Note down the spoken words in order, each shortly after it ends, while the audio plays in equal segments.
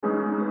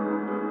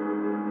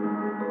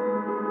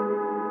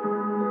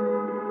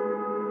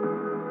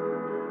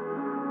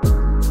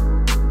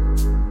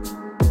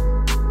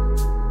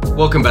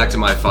Welcome back to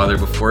My Father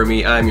Before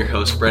Me. I'm your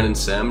host, Brendan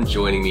Sem.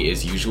 Joining me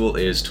as usual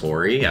is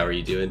Tori. How are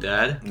you doing,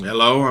 Dad?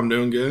 Hello, I'm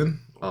doing good.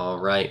 All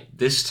right.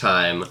 This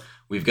time,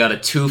 we've got a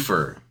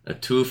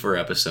twofer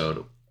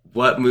episode.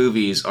 What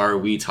movies are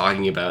we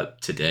talking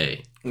about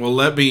today? Well,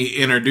 let me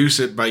introduce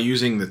it by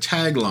using the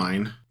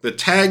tagline. The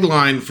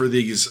tagline for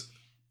these,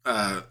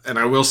 and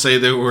I will say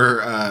they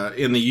were,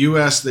 in the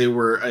U.S., they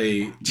were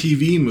a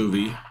TV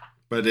movie,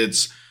 but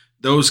it's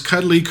those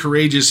cuddly,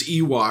 courageous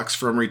Ewoks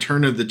from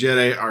Return of the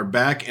Jedi are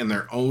back in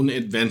their own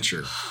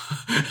adventure.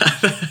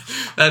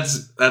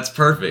 That's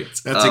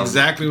perfect. That's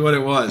exactly what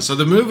it was. So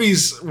the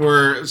movies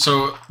were,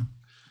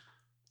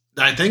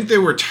 I think they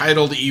were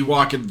titled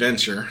Ewok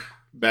Adventure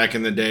back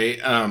in the day.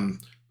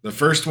 The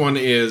first one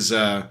is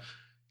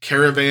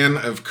Caravan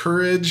of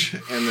Courage,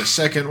 and the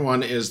second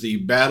one is the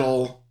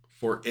Battle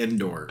for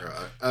Endor.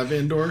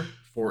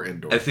 For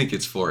Endor. I think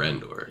it's for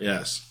Endor.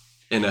 Yes.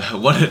 And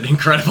what an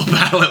incredible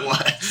battle it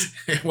was.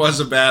 It was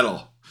a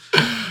battle.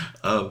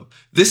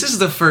 This is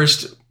the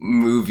first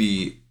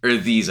movie, or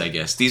these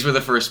were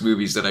the first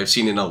movies that I've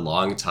seen in a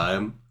long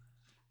time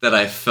that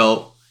I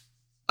felt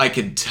I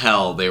could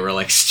tell they were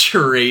like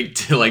straight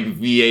to like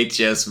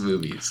VHS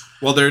movies.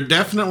 Well, they're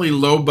definitely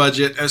low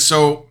budget.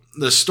 So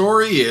the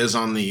story is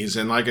on these,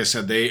 and like I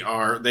said,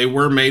 they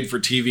were made for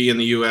TV in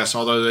the US,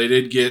 although they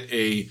did get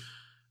a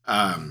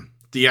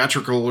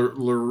theatrical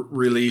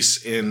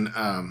release in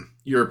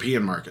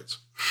European markets.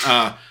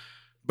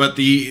 But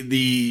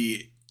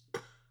the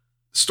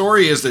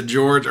story is that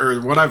George, or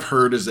what I've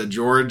heard is that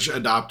George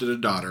adopted a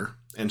daughter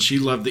and she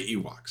loved the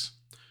Ewoks.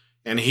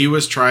 And he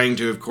was trying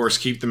to, of course,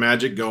 keep the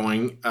magic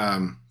going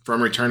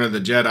from Return of the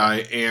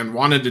Jedi and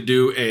wanted to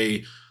do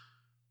a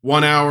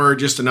 1 hour,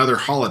 just another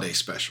holiday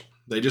special.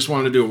 They just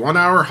wanted to do a 1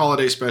 hour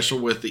holiday special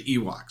with the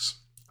Ewoks.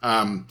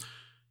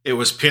 It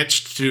was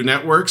pitched to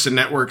networks, and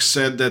networks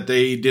said that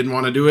they didn't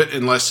want to do it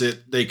unless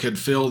they could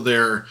fill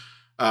their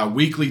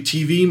weekly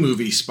TV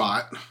movie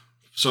spot.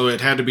 So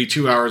it had to be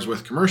 2 hours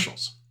with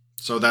commercials.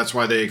 So that's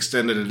why they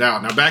extended it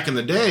out. Now, back in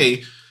the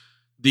day,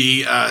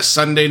 the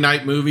Sunday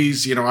night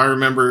movies, I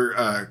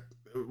remember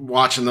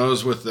watching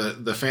those with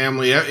the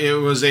family. It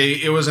was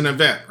an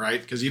event,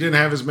 right? Because you didn't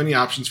have as many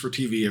options for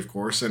TV, of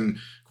course. And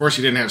of course,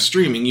 you didn't have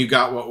streaming. You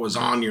got what was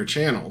on your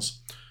channels.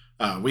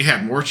 We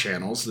had more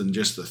channels than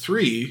just the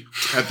 3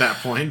 at that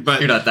point.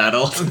 But you're not that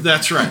old.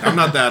 That's right. I'm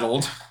not that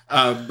old.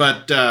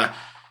 But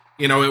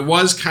it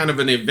was kind of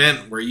an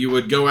event where you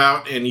would go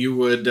out and you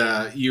would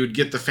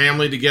get the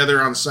family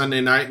together on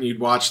Sunday night and you'd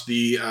watch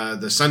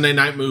the Sunday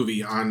night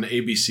movie on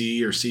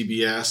ABC or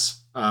CBS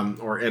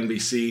or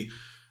NBC.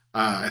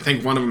 I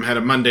think one of them had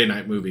a Monday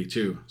night movie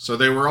too. So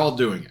they were all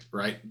doing it,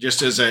 right?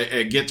 Just as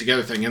a get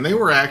together thing. And they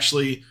were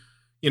actually,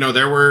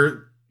 there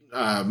were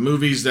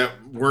movies that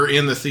were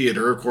in the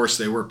theater. Of course,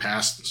 they were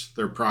past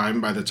their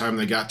prime by the time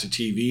they got to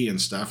TV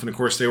and stuff. And of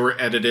course, they were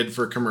edited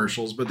for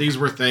commercials. But these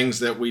were things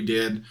that we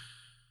did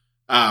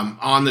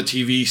on the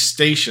TV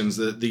stations.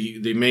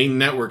 The main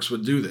networks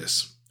would do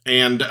this.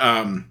 And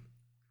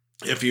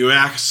if you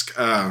ask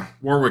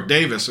Warwick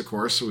Davis, of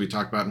course, who we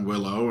talked about in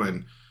Willow,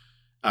 and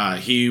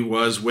he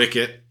was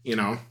Wicket. He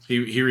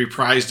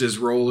reprised his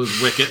role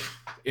as Wicket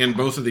in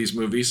both of these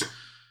movies.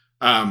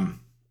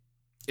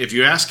 If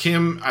you ask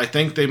him, I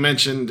think they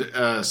mentioned,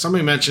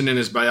 somebody mentioned in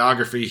his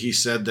biography, he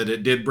said that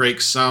it did break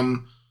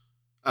some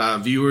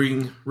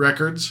viewing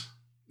records.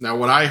 Now,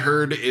 what I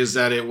heard is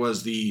that it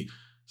was the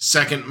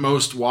second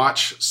most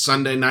watched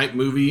Sunday night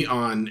movie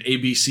on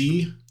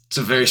ABC. It's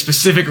a very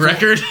specific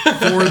record.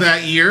 For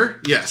that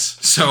year, yes.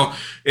 So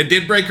it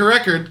did break a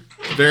record,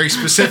 very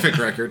specific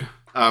record.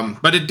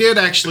 But it did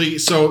actually,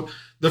 so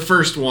the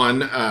first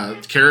one,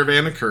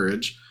 Caravan of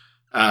Courage,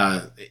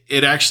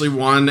 it actually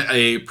won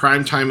a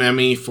Primetime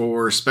Emmy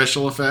for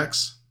special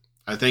effects.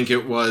 I think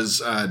it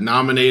was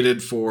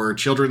nominated for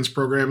children's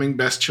programming,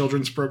 best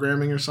children's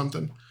programming or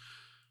something.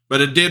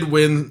 But it did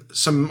win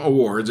some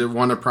awards. It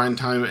won a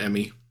Primetime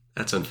Emmy.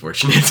 That's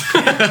unfortunate.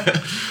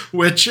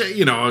 Which,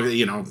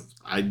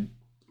 I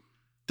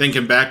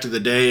thinking back to the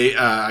day,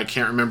 I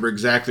can't remember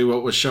exactly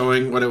what was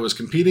showing, what it was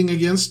competing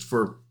against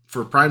for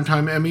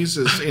Primetime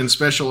Emmys in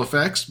special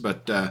effects,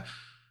 but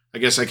I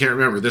guess I can't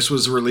remember. This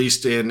was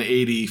released in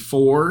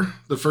 84,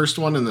 the first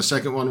one, and the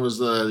second one was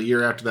the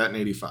year after that in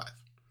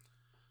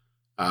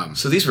 85.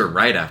 So these were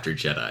right after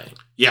Jedi.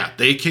 Yeah,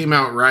 they came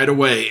out right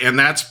away, and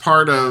that's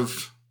part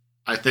of,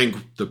 I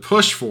think, the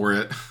push for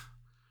it,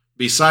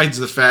 besides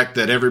the fact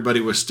that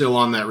everybody was still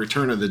on that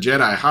Return of the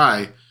Jedi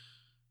high,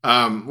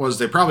 was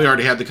they probably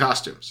already had the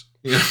costumes.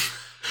 They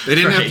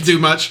didn't have to do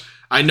much.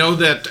 I know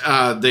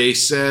that they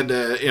said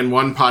in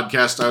one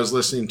podcast I was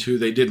listening to,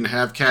 they didn't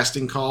have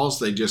casting calls.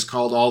 They just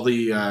called all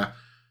the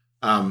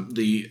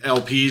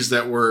LPs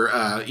that were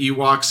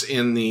Ewoks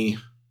in the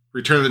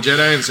Return of the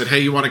Jedi and said, hey,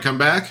 you want to come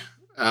back?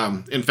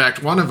 In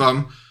fact, one of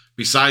them,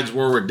 besides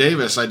Warwick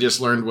Davis, I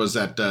just learned was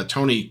that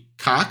Tony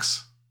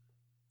Cox.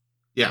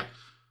 Yeah.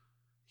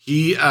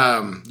 He,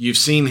 you've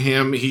seen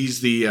him.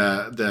 He's the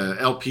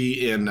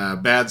LP in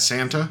Bad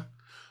Santa.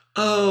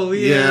 Oh,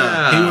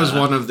 yeah. He was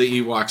one of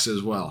the Ewoks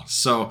as well.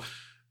 So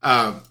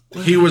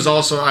He was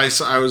also,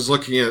 I was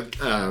looking at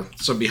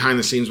some behind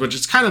the scenes, which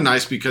is kind of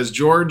nice because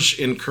George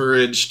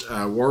encouraged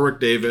Warwick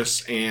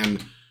Davis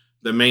and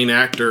the main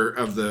actor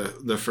of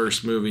the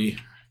first movie,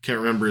 can't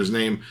remember his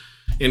name,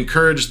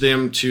 encouraged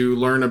them to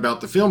learn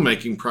about the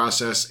filmmaking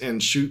process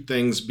and shoot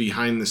things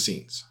behind the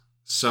scenes.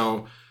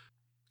 So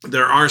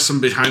there are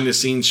some behind the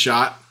scenes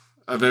shot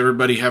of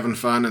everybody having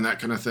fun and that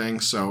kind of thing.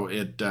 So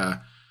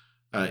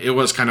it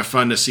was kind of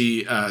fun to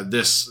see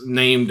this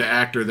named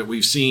actor that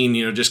we've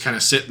seen, just kind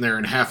of sitting there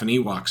in half an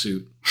Ewok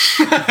suit.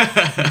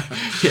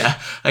 Yeah,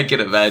 I can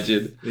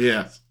imagine.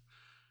 Yeah.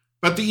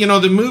 But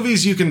the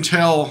movies, you can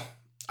tell,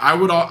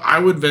 I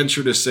would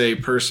venture to say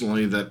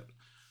personally that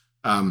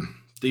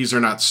these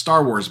are not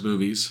Star Wars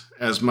movies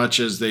as much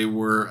as they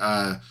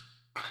were,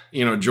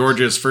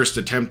 George's first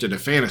attempt at a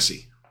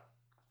fantasy.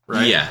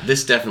 Right? Yeah,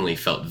 this definitely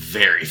felt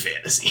very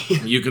fantasy.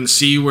 You can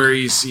see where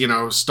he's,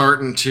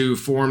 starting to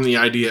form the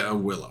idea of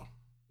Willow.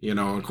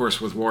 Of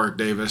course, with Warwick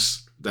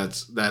Davis,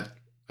 that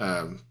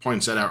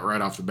points that out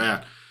right off the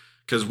bat.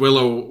 Because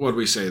Willow, what did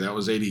we say? That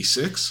was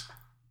 86?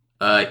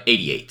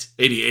 88.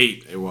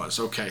 88 it was.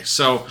 Okay.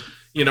 So,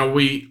 when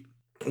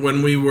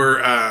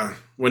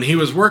he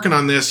was working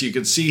on this, you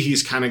could see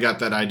he's kind of got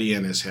that idea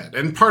in his head.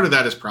 And part of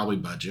that is probably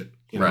budget.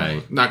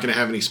 Right. Not going to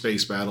have any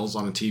space battles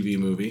on a TV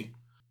movie.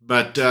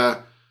 But,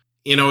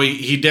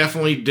 he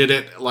definitely did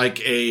it like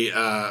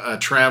a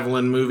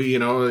traveling movie.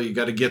 You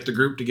got to get the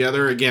group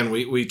together. Again,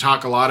 we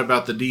talk a lot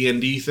about the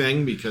D&D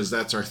thing because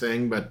that's our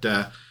thing. But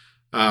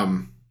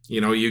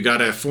you got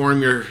to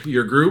form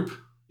your group.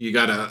 You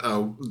got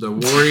the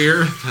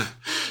warrior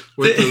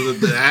with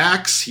the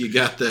axe. You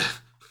got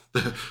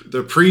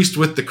the priest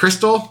with the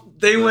crystal.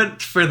 They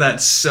went for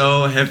that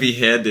so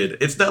heavy-handed.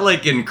 It's not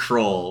like in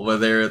Kroll where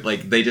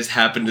they just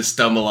happen to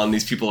stumble on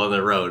these people on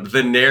the road.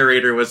 The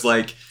narrator was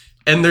like,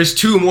 and there's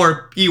 2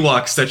 more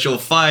Ewoks that you'll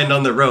find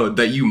on the road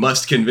that you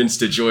must convince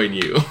to join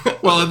you.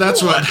 Well,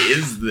 that's what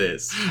is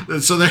this?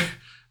 So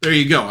there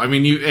you go. I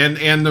mean,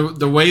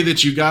 the way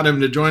that you got him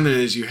to join it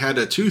is you had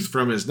a tooth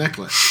from his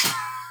necklace.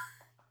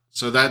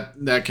 So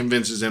that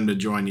convinces him to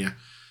join you.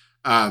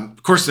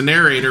 Of course, the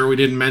narrator we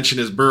didn't mention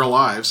is Burl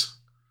Ives,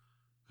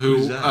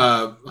 who's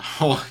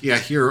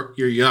you're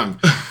young.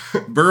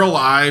 Burl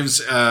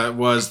Ives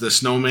was the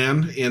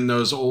snowman in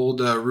those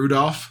old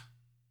Rudolph.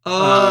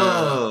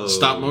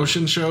 Stop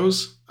motion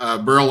shows.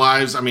 Burl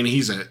Ives,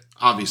 he's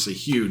obviously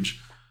huge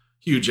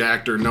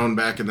actor known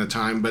back in the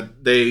time,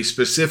 but they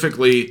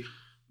specifically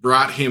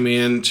brought him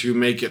in to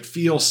make it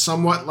feel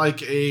somewhat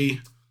like a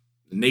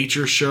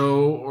nature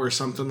show or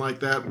something like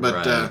that.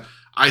 But right.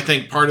 I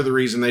think part of the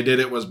reason they did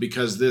it was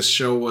because this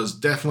show was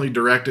definitely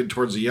directed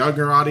towards a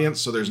younger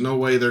audience, so there's no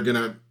way they're going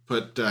to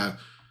put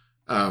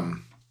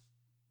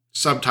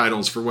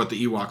subtitles for what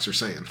the Ewoks are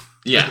saying.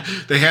 Yeah.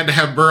 They had to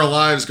have Burl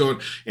Ives going,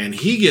 and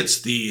he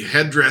gets the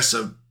headdress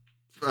of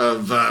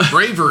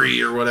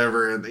bravery or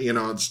whatever,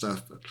 and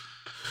stuff. But.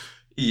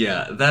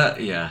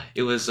 Yeah,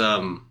 it was,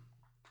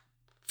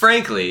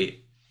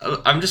 frankly,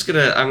 I'm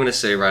gonna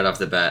say right off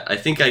the bat, I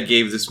think I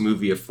gave this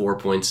movie a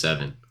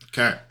 4.7.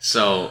 Okay.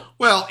 So.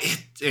 Well,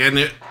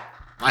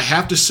 I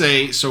have to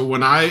say, so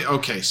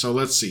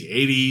let's see,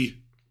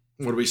 80,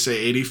 what do we say,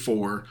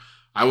 84,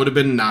 I would have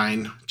been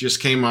 9, just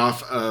came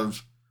off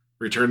of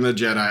Return of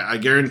the Jedi. I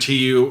guarantee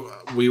you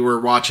we were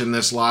watching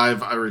this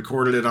live. I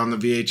recorded it on the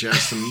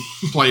VHS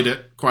and played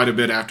it quite a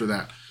bit after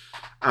that.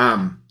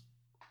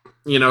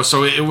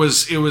 So it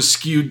was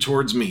skewed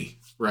towards me,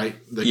 right?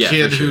 The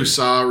kid who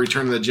saw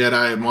Return of the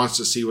Jedi and wants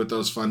to see what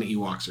those fun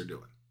Ewoks are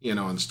doing,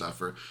 and stuff,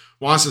 or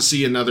wants to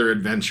see another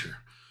adventure.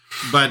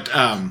 But,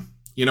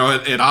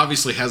 it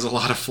obviously has a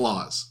lot of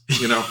flaws,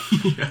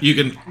 Yeah. You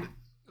can...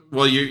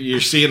 Well,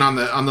 you're seeing on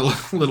the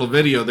little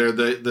video there,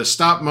 the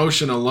stop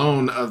motion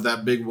alone of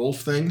that big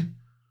wolf thing.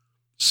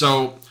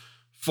 So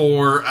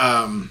for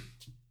the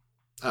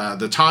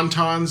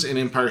Tauntauns in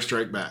Empire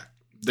Strike Back,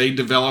 they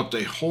developed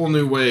a whole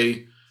new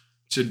way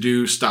to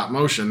do stop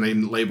motion. They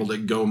labeled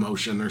it Go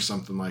Motion or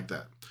something like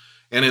that.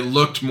 And it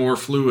looked more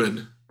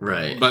fluid.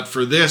 Right. But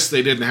for this,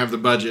 they didn't have the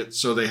budget,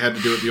 so they had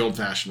to do it the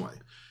old-fashioned way.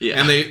 Yeah.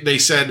 And they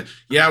said,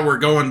 yeah, we're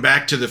going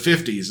back to the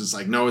 50s. It's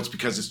like, no, it's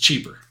because it's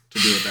cheaper to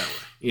do it that way.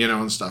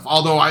 And stuff.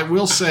 Although I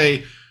will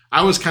say,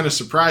 I was kind of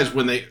surprised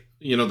when they,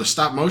 the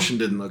stop motion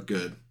didn't look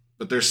good.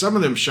 But there's some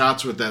of them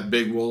shots with that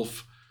big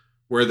wolf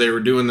where they were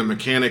doing the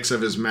mechanics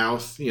of his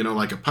mouth,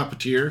 like a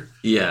puppeteer.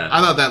 Yeah.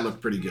 I thought that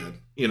looked pretty good,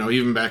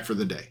 even back for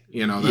the day.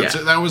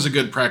 That was a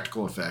good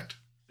practical effect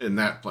in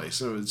that place.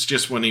 So it's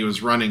just when he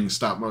was running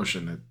stop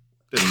motion, it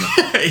didn't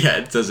look Yeah,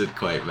 it doesn't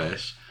quite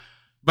mesh.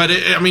 But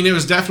it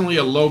was definitely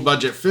a low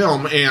budget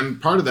film,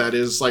 and part of that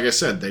is, like I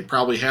said, they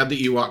probably had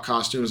the Ewok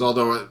costumes.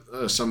 Although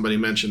somebody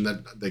mentioned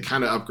that they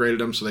kind of upgraded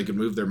them so they could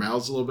move their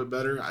mouths a little bit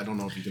better. I don't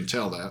know if you can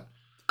tell that.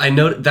 I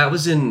know that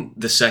was in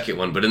the second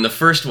one, but in the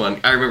first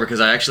one, I remember because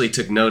I actually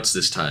took notes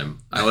this time.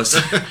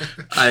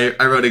 I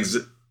wrote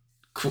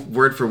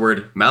word for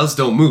word, mouths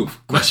don't move, ?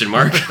 What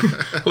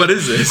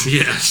is this?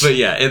 Yes. But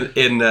yeah,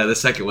 in the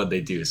second one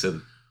they do. So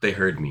They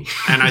heard me.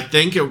 And I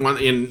think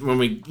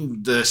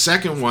the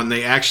second one,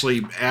 they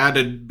actually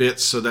added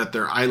bits so that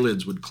their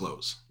eyelids would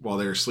close while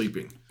they were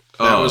sleeping.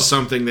 That was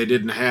something they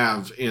didn't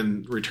have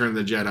in Return of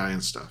the Jedi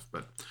and stuff.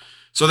 But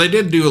so they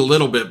did do a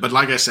little bit, but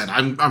like I said,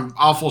 I'm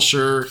awful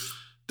sure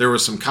there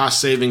was some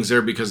cost savings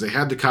there because they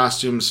had the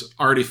costumes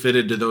already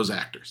fitted to those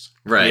actors.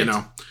 Right. You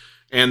know.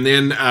 And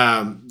then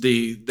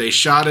they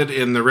shot it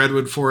in the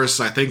Redwood Forest.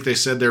 I think they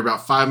said they're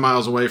about 5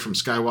 miles away from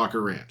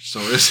Skywalker Ranch. So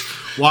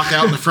let's walk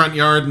out in the front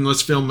yard and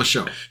let's film the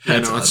show.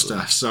 That's and awesome.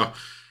 stuff. So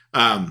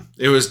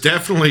it was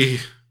definitely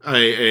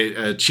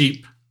a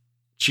cheap,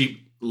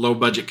 low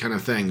budget kind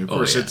of thing. Of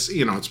course,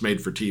 it's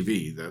made for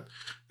TV.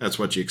 That's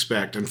what you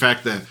expect. In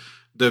fact,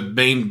 the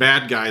main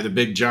bad guy, the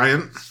big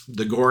giant,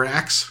 the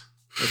Gorax,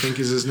 I think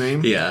is his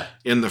name. Yeah.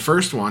 In the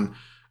first one,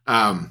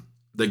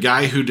 the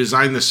guy who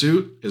designed the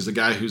suit is the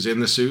guy who's in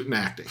the suit and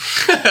acting.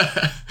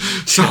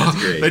 So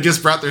they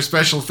just brought their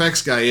special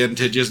effects guy in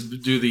to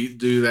just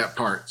do that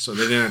part. So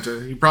they didn't have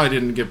to. He probably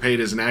didn't get paid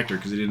as an actor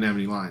because he didn't have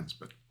any lines.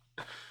 But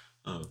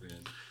oh man.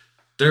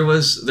 There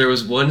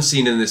was one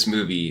scene in this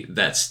movie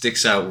that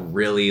sticks out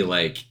really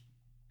like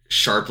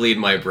sharply in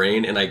my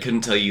brain, and I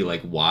couldn't tell you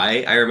like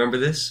why I remember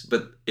this,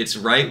 but it's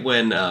right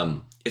when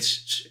it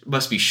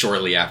must be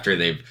shortly after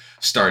they've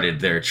started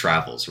their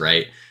travels,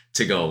 right,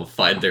 to go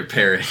find their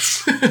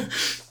parents,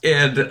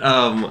 and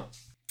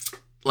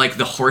like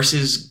the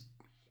horses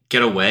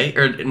get away,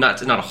 or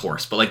not a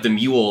horse, but like the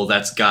mule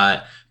that's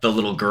got the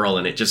little girl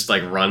in it just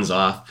like runs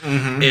off,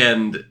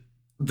 and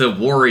the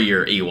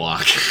warrior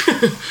Ewok,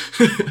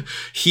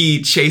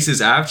 he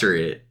chases after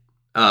it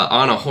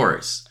on a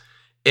horse.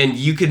 And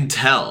you can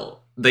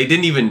tell they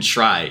didn't even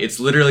try. It's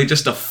literally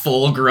just a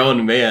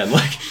full-grown man.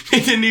 Like, they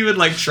didn't even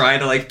like try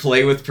to like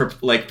play with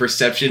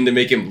perception to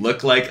make him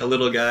look like a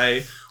little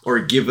guy or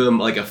give him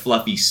like a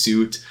fluffy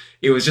suit.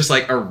 It was just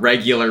like a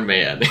regular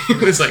man.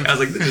 It was like, I was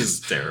like, this is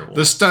terrible.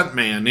 The stunt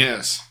man,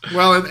 yes.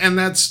 Well, and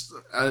that's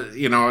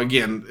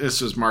again,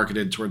 this was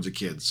marketed towards the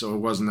kids, so it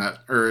wasn't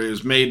that, or it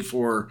was made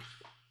for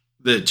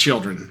the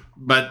children,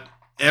 but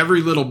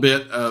every little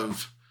bit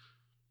of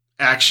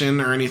action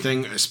or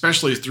anything,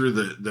 especially through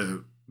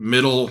the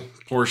middle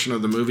portion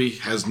of the movie,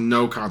 has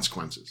no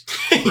consequences,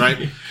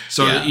 right?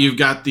 So you've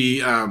got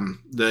the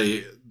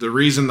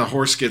reason the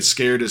horse gets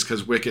scared is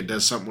because Wicket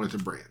does something with a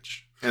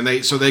branch, and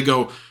they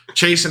go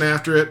chasing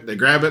after it, they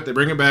grab it, they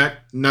bring it back,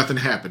 nothing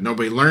happened.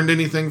 Nobody learned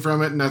anything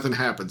from it, nothing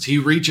happens. He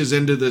reaches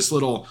into this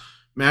little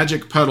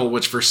magic puddle,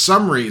 which for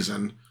some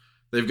reason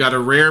they've got a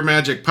rare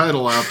magic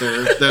puddle out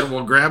there that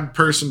will grab a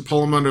person,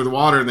 pull them under the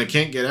water, and they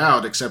can't get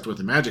out except with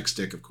a magic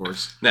stick, of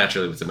course.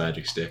 Naturally with the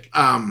magic stick.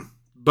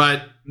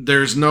 But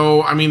there's no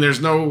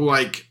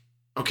like,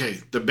 okay,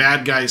 the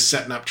bad guy's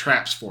setting up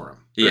traps for him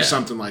or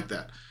something like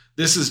that.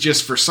 This is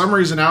just for some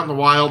reason out in the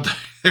wild,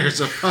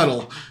 there's a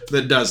puddle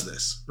that does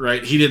this,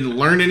 right? He didn't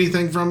learn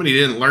anything from it. He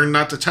didn't learn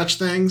not to touch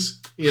things,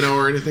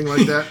 or anything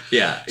like that.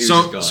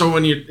 So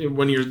when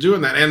you're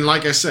doing that, and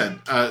like I said,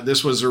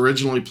 this was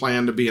originally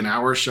planned to be an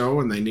hour show,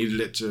 and they needed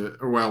it to,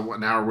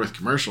 an hour with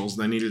commercials.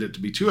 They needed it to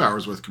be 2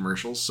 hours with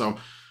commercials. So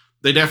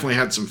they definitely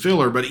had some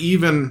filler. But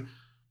even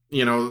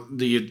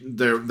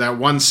that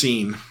one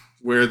scene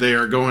where they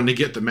are going to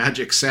get the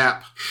magic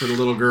sap for the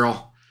little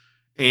girl,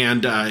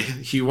 and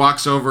he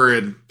walks over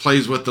and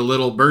plays with the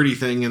little birdie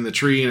thing in the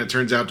tree, and it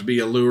turns out to be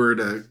a lure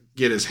to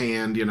get his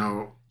hand,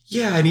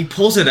 Yeah, and he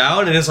pulls it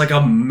out, and it's like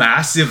a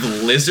massive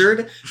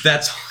lizard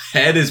that's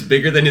head is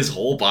bigger than his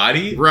whole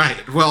body.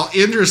 Right. Well,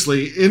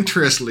 interestingly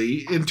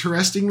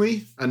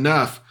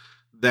enough,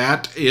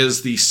 that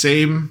is the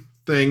same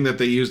thing that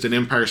they used in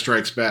Empire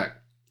Strikes Back.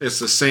 It's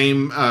the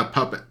same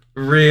puppet.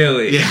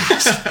 Really?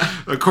 Yes.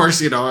 Of course,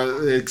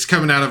 it's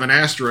coming out of an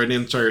asteroid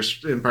in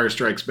Empire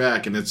Strikes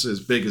Back, and it's as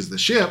big as the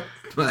ship.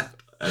 But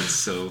that's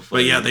so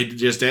funny. But yeah, they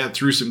just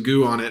threw some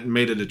goo on it and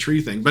made it a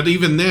tree thing. But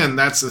even then,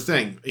 that's the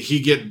thing.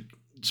 He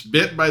gets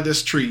bit by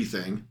this tree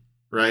thing,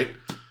 right?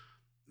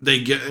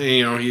 They get,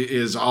 he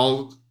is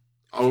all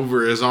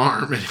over his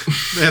arm.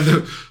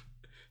 And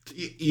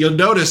you'll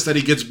notice that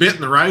he gets bit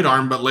in the right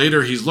arm, but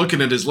later he's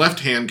looking at his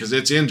left hand because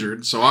it's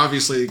injured. So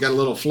obviously he got a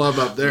little flub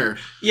up there.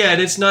 Yeah,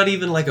 and it's not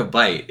even like a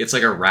bite. It's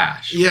like a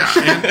rash. Yeah,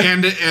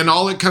 and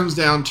all it comes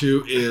down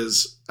to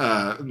is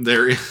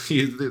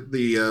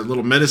the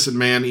little medicine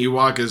man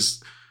Ewok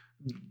is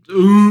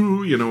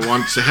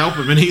wants to help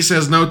him, and he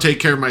says, no, take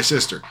care of my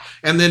sister.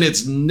 And then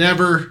it's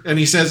never, and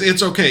he says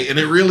it's okay, and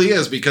it really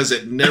is, because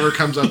it never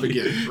comes up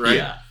again, right?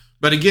 Yeah.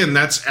 But again,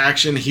 that's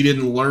action. He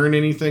didn't learn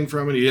anything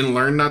from it. He didn't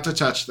learn not to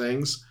touch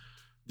things.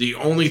 The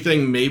only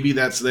thing maybe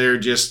that's there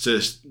just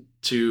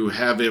to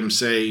have him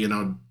say,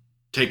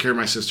 take care of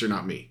my sister,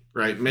 not me,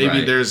 right?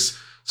 Maybe there's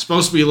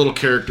supposed to be a little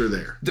character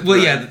there. Well,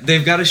 right? yeah,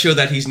 they've got to show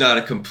that he's not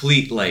a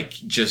complete,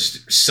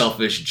 just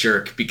selfish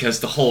jerk, because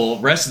the whole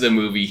rest of the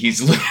movie,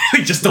 he's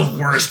literally just the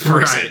worst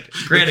person. Right.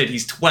 Granted,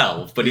 he's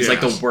 12, but he's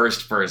like the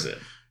worst person.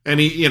 And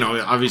he,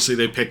 obviously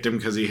they picked him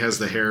because he has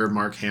the hair of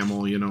Mark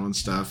Hamill, and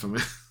stuff. I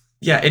mean,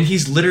 Yeah, and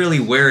he's literally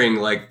wearing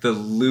like the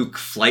Luke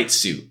flight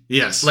suit.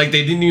 Yes. Like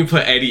they didn't even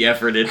put any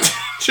effort into.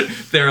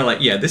 They were like,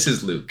 "Yeah, this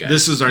is Luke, guys.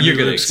 This is our new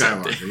You're Luke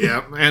Skywalker."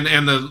 Yeah,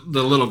 and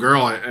the little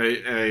girl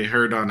I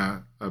heard on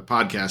a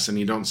podcast,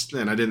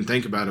 and I didn't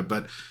think about it,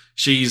 but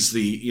she's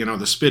the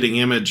spitting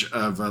image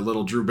of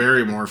little Drew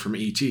Barrymore from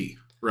E.T.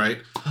 Right?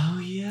 Oh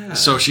yeah.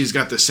 So she's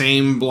got the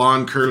same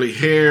blonde curly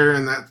hair,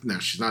 and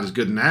she's not as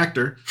good an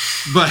actor,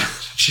 but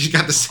she's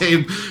got the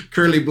same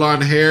curly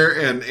blonde hair,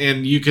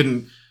 and you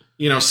can.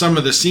 Some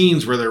of the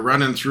scenes where they're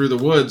running through the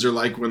woods are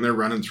like when they're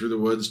running through the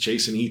woods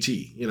chasing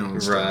E.T.,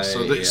 and stuff.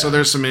 Right, So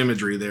there's some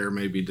imagery there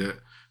maybe to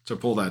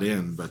pull that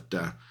in. But,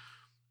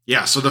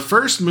 so the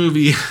first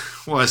movie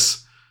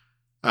was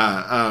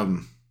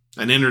an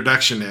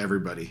introduction to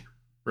everybody,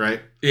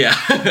 right? Yeah.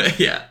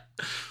 Yeah.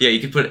 Yeah, you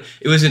could put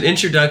it was an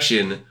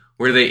introduction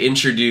where they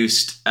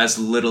introduced as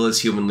little as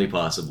humanly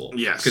possible.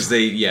 Yes. Because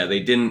they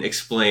didn't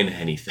explain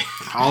anything.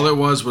 All it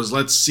was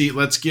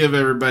let's give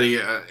everybody,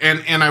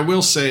 and I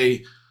will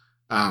say,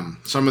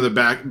 some of the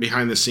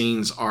behind the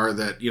scenes are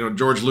that,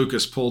 George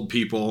Lucas pulled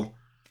people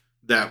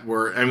that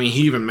were,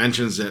 he even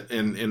mentions it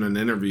in an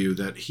interview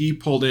that he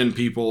pulled in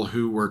people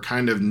who were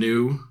kind of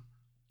new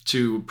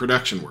to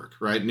production work,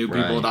 right? New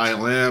people at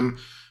ILM,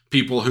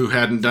 people who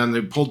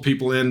they pulled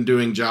people in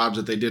doing jobs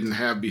that they didn't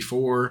have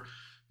before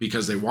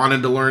because they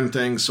wanted to learn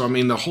things. So,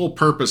 the whole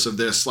purpose of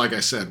this, like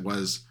I said,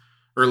 was,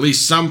 or at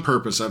least some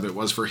purpose of it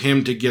was for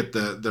him to get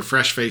the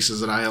fresh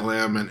faces at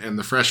ILM and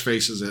the fresh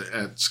faces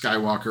at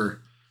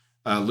Skywalker,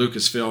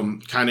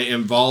 Lucasfilm kind of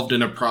involved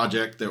in a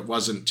project that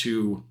wasn't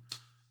too,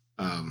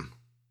 what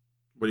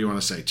do you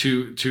want to say?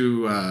 Too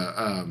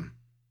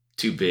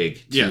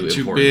big.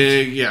 Too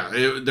big. Yeah.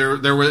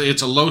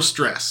 It's a low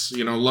stress,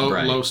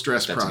 low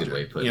stress That's project, a good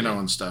way to put it.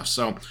 and stuff.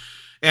 So,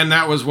 and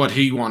that was what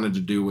he wanted to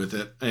do with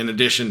it. In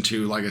addition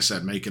to, like I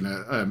said, making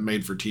a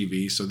made for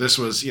TV. So this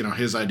was,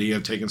 his idea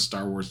of taking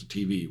Star Wars to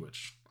TV,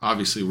 which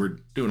obviously we're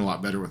doing a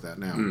lot better with that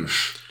now.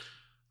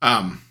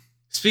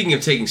 Speaking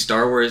of taking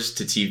Star Wars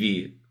to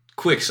TV,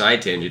 quick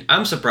side tangent.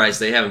 I'm surprised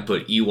they haven't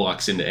put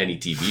Ewoks into any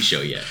TV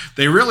show yet.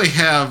 They really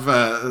have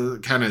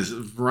kind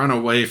of run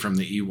away from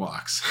the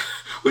Ewoks.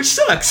 Which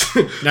sucks.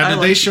 Now,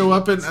 did they show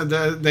up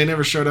they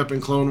never showed up in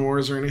Clone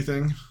Wars or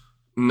anything?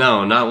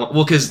 No, not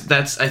well, because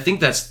I think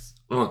that's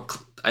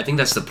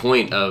the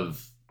point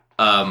of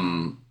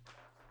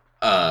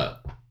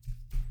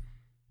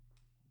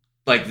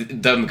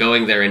like them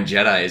going there in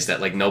Jedi is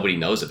that like nobody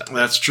knows about.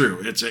 That's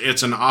true.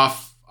 It's an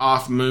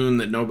off moon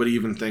that nobody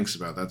even thinks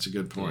about. That's a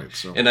good point.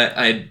 So, and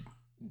I'd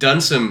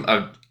done some.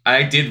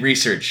 I did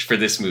research for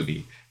this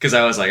movie because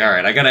I was like, all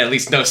right, I gotta at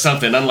least know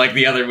something, unlike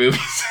the other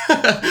movies.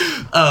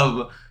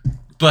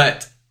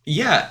 But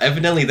yeah,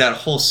 evidently that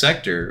whole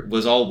sector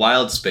was all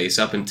wild space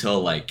up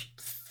until like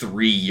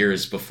 3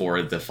 years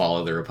before the fall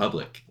of the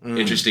Republic.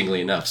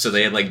 Interestingly enough, so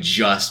they had like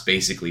just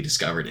basically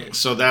discovered it.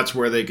 So that's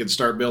where they could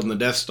start building the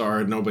Death Star,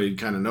 and nobody'd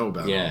kind of know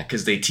about it. Yeah,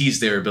 because they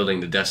teased they were building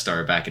the Death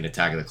Star back in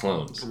Attack of the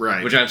Clones,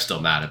 right? Which I'm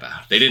still mad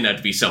about. They didn't have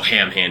to be so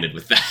ham-handed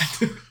with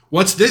that.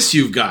 What's this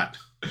you've got?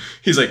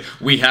 He's like,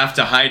 we have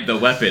to hide the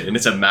weapon, and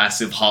it's a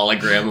massive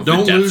hologram of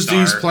Don't the Death lose Star.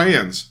 these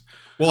plans.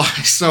 Well,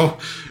 so,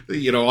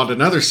 on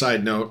another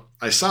side note,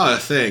 I saw a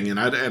thing, and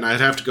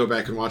I'd have to go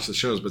back and watch the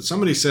shows, but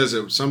somebody says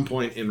at some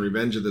point in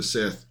Revenge of the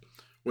Sith,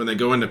 when they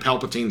go into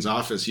Palpatine's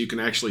office, you can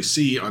actually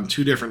see on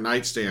 2 different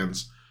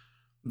nightstands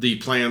the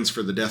plans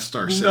for the Death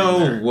Star sitting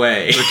there. No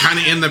way. They're kind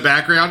of in the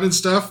background and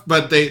stuff,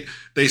 but they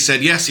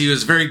said, yes, he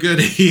was very good.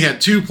 He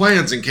had 2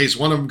 plans in case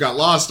one of them got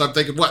lost. I'm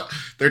thinking, what?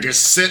 They're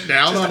just sitting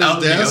out on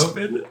his desk?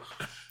 Open?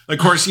 Of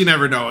course, you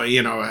never know,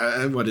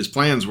 what his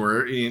plans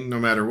were. No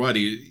matter what,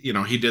 he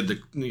had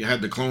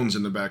the clones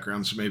in the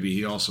background, so maybe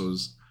he also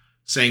was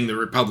saying the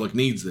Republic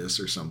needs this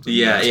or something.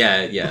 Yeah.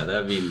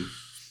 I mean,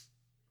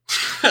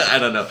 I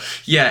don't know.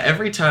 Yeah,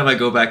 every time I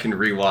go back and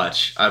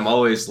rewatch, I'm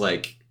always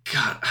like,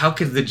 God, how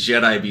could the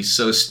Jedi be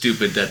so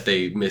stupid that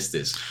they missed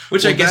this?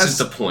 Which I guess is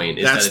the point.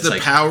 That's the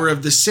power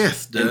of the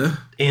Sith, duh.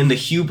 And the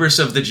hubris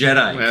of the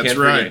Jedi. That's Can't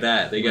right. forget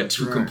that. They got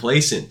too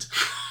complacent.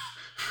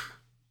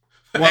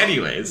 Well,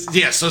 anyways.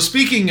 Yeah, so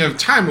speaking of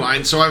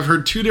timeline, so I've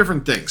heard 2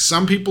 different things.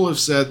 Some people have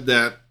said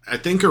that I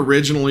think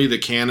originally the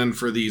canon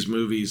for these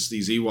movies,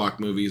 these Ewok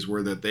movies,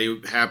 were that they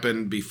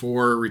happened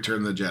before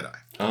Return of the Jedi.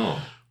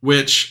 Oh.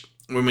 Which,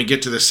 when we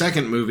get to the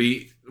second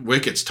movie,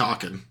 Wicket's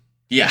talking.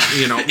 Yeah.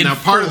 Now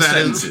part of that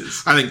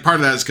is, I think part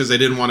of that is because they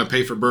didn't want to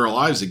pay for Burl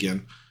Ives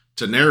again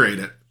to narrate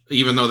it,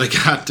 even though they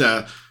got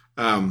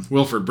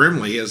Wilford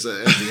Brimley as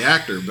the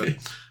actor. But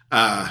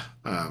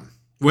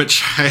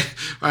which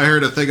I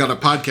heard a thing on a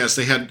podcast.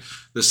 They had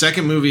the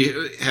second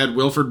movie had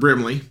Wilford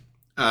Brimley,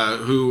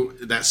 who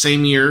that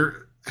same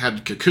year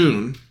had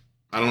Cocoon.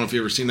 I don't know if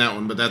you've ever seen that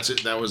one, but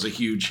that was a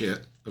huge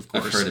hit. Of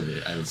course, I've heard of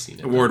it. I haven't seen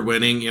it. Award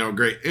winning,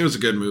 great. It was a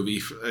good movie.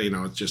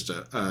 It's just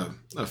a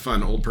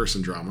fun old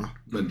person drama,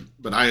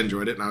 but I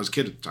enjoyed it, and I was a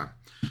kid at the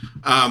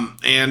time.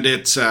 And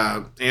it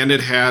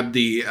had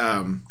the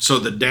so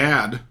the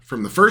dad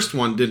from the first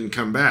one didn't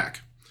come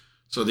back.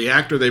 So the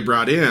actor they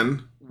brought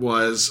in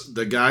was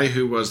the guy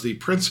who was the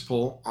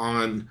principal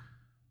on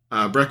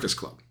Breakfast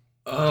Club.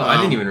 Oh, I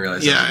didn't even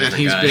realize. Yeah, that was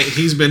a and different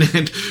he's been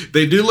in.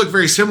 They do look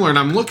very similar, and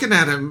I'm looking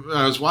at him.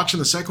 I was watching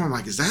the second one, I'm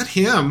like, is that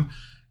him?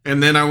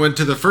 And then I went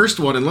to the first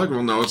one and looked.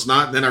 Well, no, it's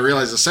not. And then I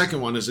realized the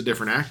second one is a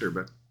different actor.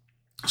 But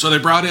so they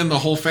brought in the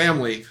whole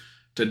family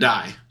to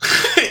die.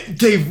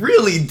 They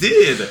really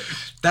did.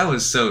 That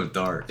was so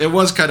dark. It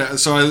was kind of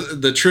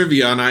the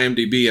trivia on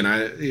IMDb, and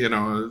I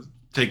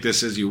take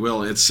this as you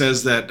will. It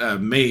says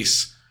that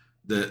Mace,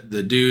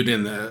 the dude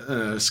in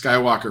the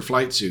Skywalker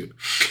flight suit,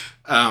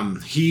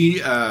 he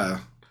he's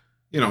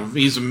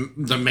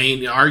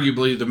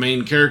arguably the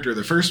main character of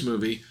the first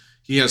movie.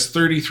 He has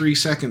 33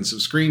 seconds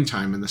of screen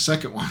time in the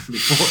second one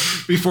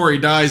before he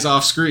dies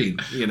off screen.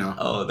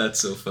 Oh, that's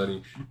so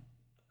funny.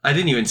 I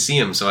didn't even see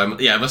him, so I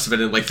must have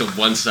been in like the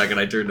 1 second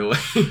I turned away.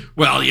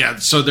 Well, yeah,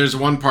 so there's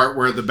one part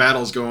where the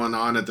battle's going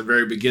on at the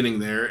very beginning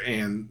there,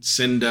 and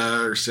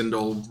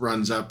Sindel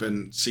runs up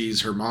and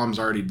sees her mom's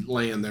already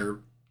laying there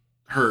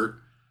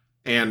hurt,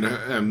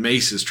 and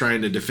Mace is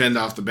trying to defend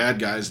off the bad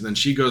guys, and then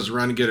she goes to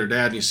run and get her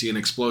dad, and you see an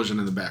explosion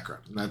in the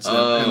background. And that's it.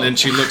 And then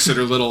she looks at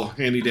her little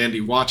handy-dandy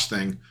watch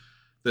thing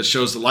that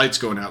shows the lights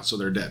going out, so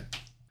they're dead.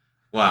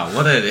 Wow,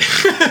 what a...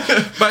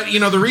 But,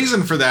 the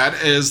reason for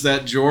that is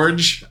that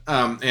George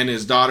and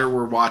his daughter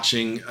were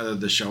watching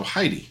the show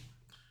Heidi.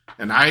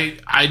 And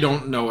I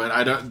don't know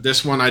it.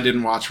 This one I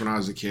didn't watch when I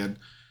was a kid.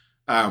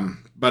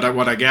 But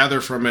what I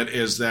gather from it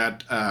is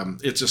that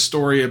it's a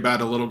story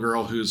about a little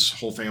girl whose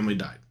whole family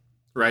died,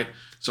 right?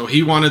 So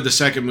he wanted the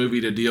second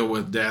movie to deal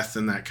with death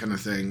and that kind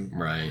of thing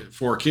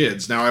for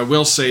kids. Now, I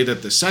will say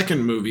that the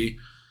second movie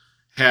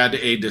had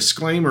a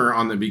disclaimer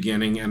on the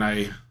beginning,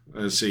 and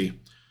let's see.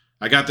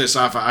 I got this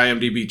off of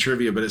IMDb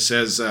trivia, but it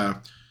says,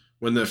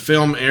 when the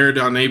film aired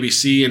on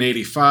ABC in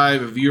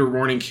 1985, a viewer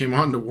warning came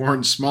on to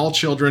warn small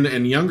children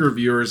and younger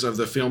viewers of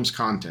the film's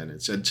content.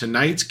 It said,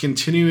 tonight's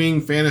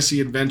continuing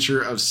fantasy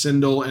adventure of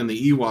Sindel and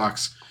the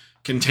Ewoks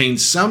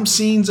contains some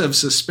scenes of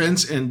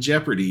suspense and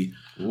jeopardy,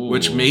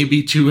 which may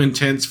be too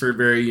intense for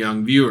very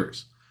young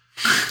viewers.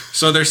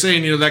 So they're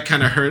saying, that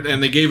kind of hurt,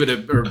 and they gave it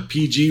a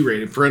PG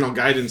rating. Parental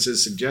guidance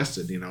is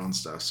suggested, and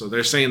stuff. So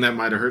they're saying that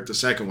might have hurt the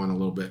second one a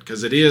little bit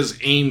because it is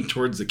aimed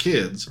towards the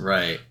kids.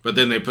 Right. But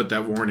then they put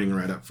that warning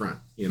right up front,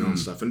 and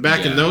stuff. And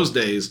back in those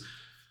days,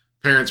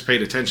 parents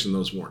paid attention to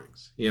those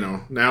warnings.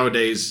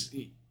 Nowadays,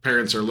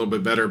 parents are a little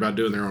bit better about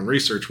doing their own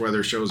research,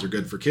 whether shows are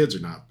good for kids or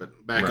not.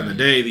 But back in the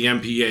day, the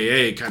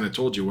MPAA kind of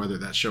told you whether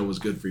that show was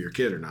good for your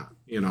kid or not,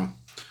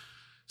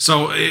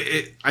 So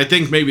I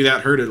think maybe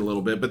that hurt it a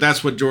little bit, but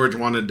that's what George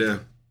wanted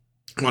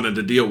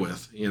to deal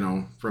with,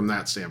 from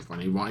that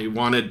standpoint. He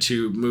wanted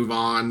to move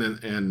on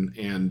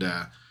and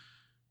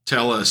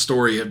tell a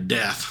story of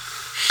death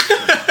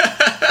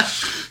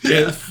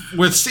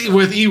with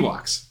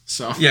Ewoks.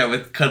 So yeah,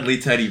 with cuddly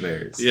teddy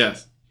bears.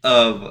 Yes.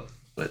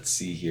 Let's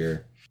see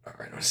here. All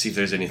right, let's see if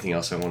there's anything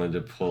else I wanted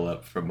to pull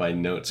up from my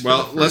notes.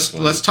 Well,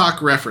 let's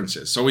talk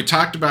references. So we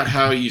talked about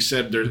how you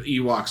said the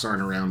Ewoks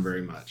aren't around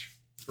very much.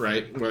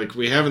 Right? Like,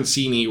 we haven't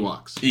seen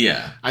Ewoks.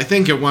 Yeah. I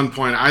think at one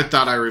point, I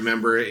thought I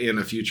remember in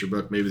a future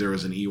book, maybe there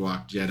was an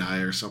Ewok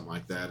Jedi or something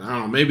like that. I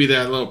don't know. Maybe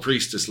that little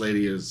priestess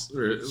lady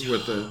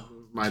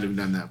might have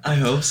done that. I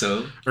hope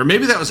so. Or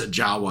maybe that was a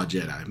Jawa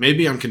Jedi.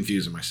 Maybe I'm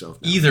confusing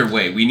myself now. Either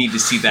way, we need to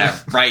see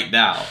that right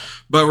now.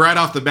 But right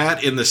off the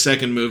bat, in the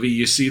second movie,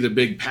 you see the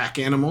big pack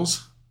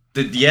animals.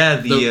 The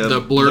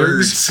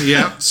blurgs.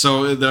 Yeah.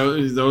 So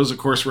those, of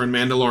course, were in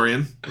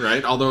Mandalorian,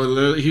 right?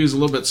 Although he was a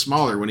little bit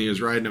smaller when he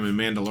was riding them in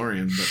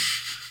Mandalorian.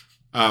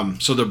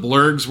 But so the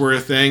blurgs were a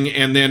thing.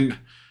 And then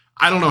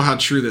I don't know how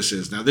true this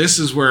is. Now, this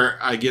is where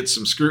I get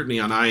some scrutiny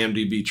on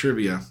IMDb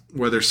trivia,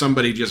 whether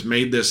somebody just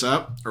made this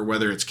up or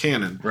whether it's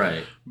canon.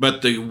 Right.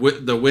 But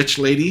the witch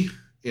lady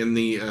in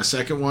the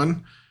second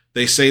one,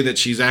 they say that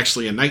she's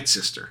actually a Night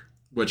Sister,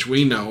 which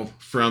we know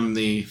from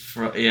the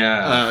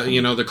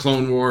the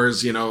Clone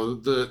Wars,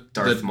 the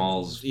Darth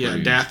Maul's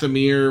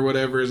Dathomir or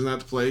whatever, isn't that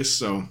the place?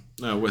 So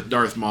with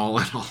Darth Maul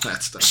and all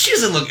that stuff. She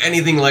doesn't look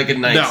anything like a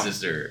Night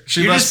Sister.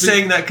 You're just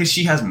saying that because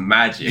she has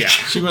magic. Yeah,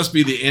 she must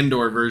be the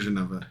Endor version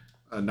of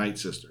a Night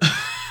Sister.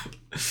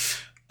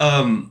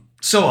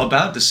 So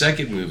about the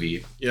second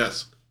movie,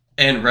 yes,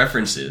 and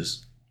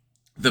references,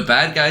 the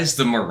bad guys,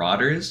 the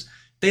Marauders,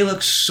 they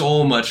look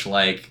so much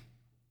like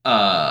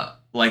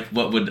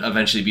what would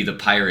eventually be the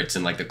pirates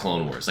in like the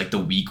Clone Wars, like the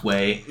Weak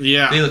Way.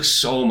 Yeah. They look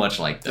so much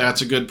like that.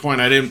 That's a good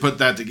point. I didn't put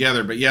that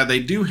together, but yeah, they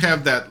do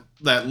have that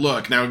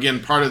look. Now,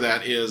 again, part of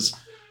that is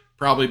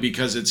probably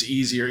because it's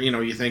easier.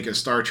 You think of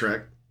Star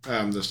Trek,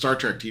 the Star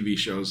Trek TV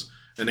shows,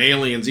 an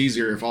alien's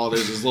easier if all it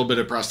is a little bit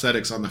of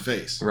prosthetics on the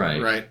face.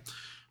 Right. Right.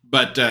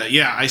 But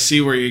yeah, I see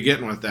where you're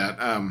getting with that.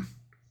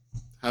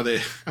 How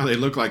they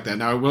look like that.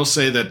 Now, I will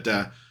say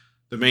that,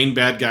 the main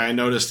bad guy, I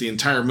noticed the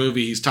entire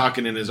movie, he's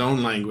talking in his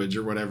own language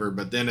or whatever,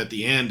 but then at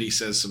the end, he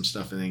says some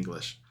stuff in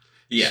English.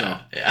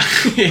 Yeah,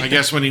 so, yeah. I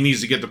guess when he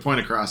needs to get the point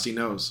across, he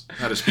knows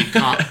how to speak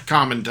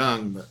common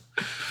tongue. But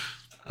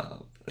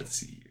let's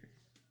see here.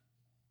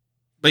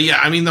 But yeah,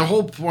 I mean, the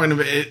whole point of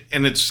it,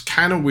 and it's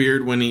kind of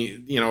weird when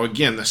he,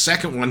 again, the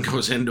second one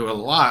goes into a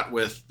lot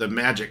with the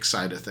magic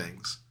side of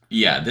things.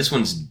 Yeah, this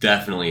one's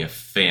definitely a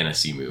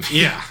fantasy movie.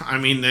 Yeah, I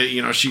mean,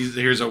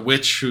 here's a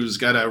witch who's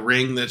got a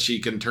ring that she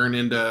can turn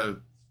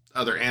into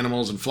other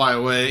animals and fly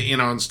away,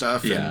 and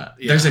stuff. Yeah.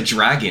 And, There's a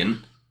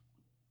dragon.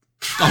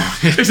 Oh,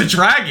 there's a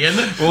dragon.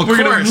 Well, we're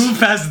gonna move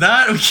past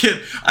that.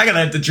 I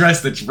gotta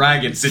address the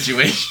dragon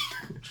situation.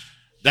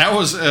 That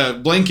was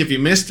blink if you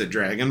missed it,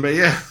 dragon. But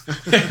yeah,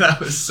 that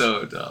was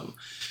so dumb.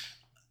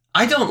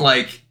 I don't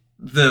like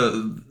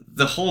the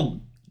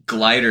whole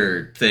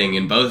glider thing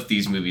in both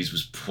these movies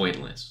was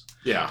pointless.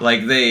 Yeah,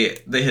 like they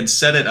had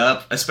set it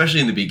up, especially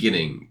in the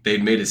beginning.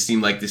 They'd made it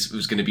seem like this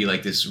was going to be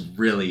like this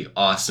really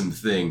awesome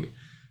thing,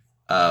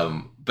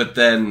 but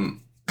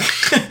then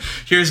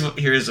here's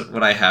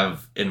what I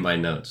have in my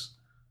notes.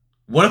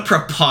 What a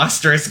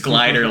preposterous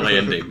glider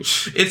landing.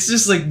 It's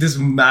just like this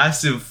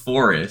massive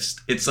forest.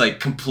 It's like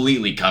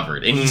completely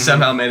covered. And he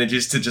somehow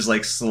manages to just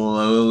like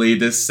slowly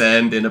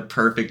descend in a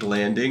perfect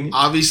landing.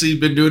 Obviously, he's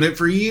been doing it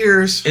for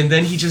years. And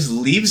then he just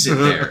leaves it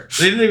there.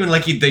 They didn't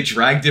even they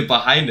dragged it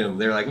behind him.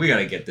 They're like, we got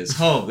to get this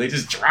home. They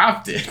just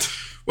dropped it.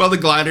 Well, the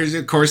gliders,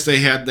 of course, they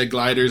had the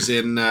gliders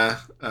in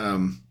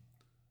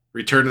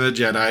Return of the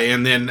Jedi.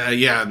 And then,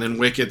 and then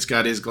Wicket's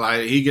got his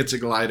glider. He gets a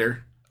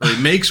glider. Or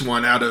he makes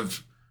one out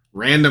of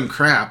random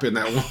crap in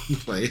that one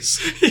place.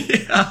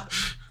 Yeah.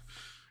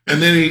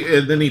 And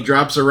then he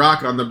drops a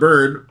rock on the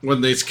bird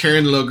when he's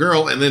carrying the little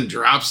girl, and then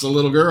drops the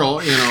little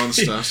girl, and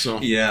stuff. So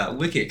yeah,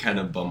 Wicket kind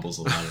of bumbles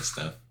a lot of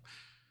stuff.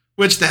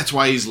 Which that's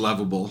why he's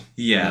lovable.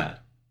 Yeah.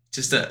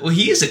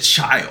 He is a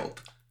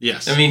child.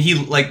 Yes. I mean,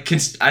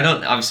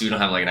 obviously we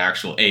don't have like an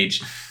actual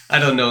age. I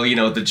don't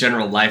know, the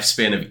general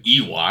lifespan of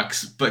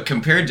Ewoks, but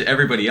compared to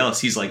everybody else,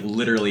 he's like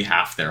literally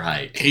half their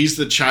height. He's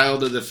the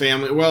child of the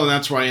family. Well,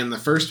 that's why in the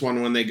first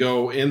one, when they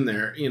go in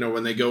there,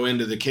 when they go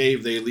into the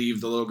cave, they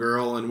leave the little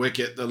girl and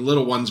Wicket, the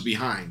little ones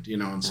behind,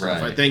 and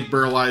stuff. Right. I think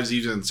Burl Ives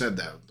even said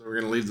that. They're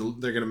going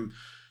to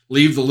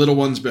leave the little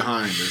ones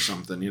behind or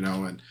something,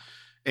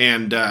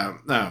 and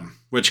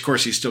which of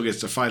course he still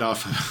gets to fight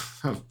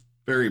off a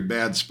very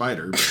bad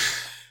spider. But,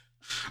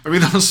 I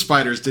mean, those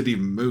spiders didn't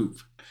even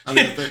move. I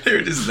mean,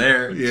 they're just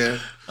there. Yeah.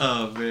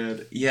 Oh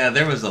man. Yeah,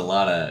 there was a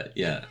lot of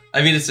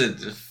I mean, it's a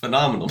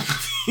phenomenal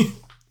movie.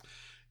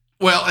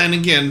 Well, and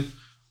again,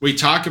 we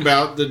talk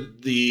about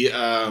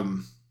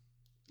the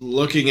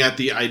looking at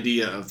the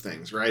idea of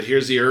things, right?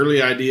 Here's the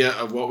early idea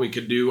of what we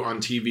could do on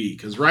TV.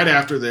 Because right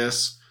after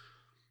this,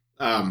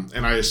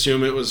 and I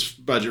assume it was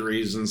budget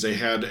reasons, they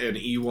had an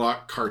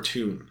Ewok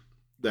cartoon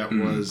that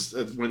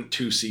went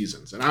 2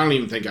 seasons, and I don't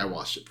even think I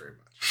watched it very much.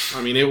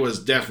 I mean, it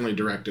was definitely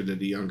directed at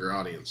a younger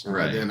audience.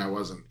 Right. Then I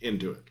wasn't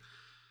into it.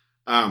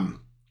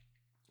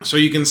 So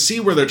you can see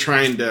where they're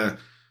trying to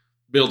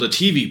build a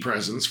TV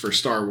presence for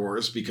Star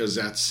Wars, because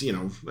that's,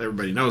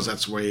 everybody knows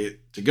that's the way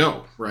to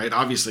go, right?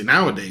 Obviously,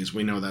 nowadays,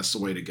 we know that's the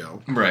way to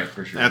go. Right,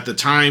 for sure. At the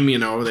time, they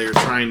were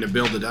trying to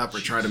build it up or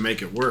try to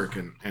make it work,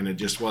 and it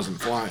just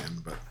wasn't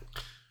flying, but...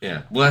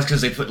 Yeah, well, that's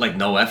because they put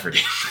no effort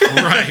in.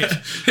 Right.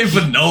 They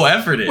put no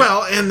effort in.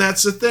 Well, and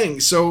that's the thing.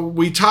 So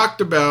we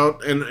talked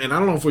about, and I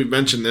don't know if we've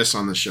mentioned this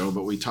on the show,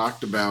 but we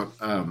talked about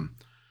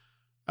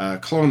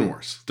Clone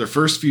Wars. The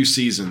first few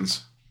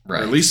seasons, right,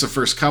 or at least the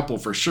first couple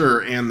for sure,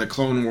 and the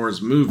Clone Wars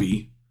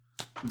movie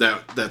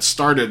that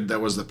started,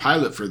 that was the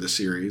pilot for the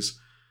series,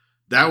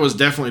 that was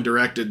definitely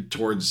directed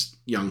towards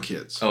young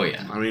kids. Oh,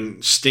 yeah. I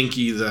mean,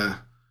 Stinky the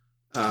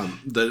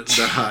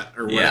Hut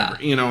or whatever,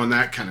 and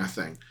that kind of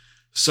thing.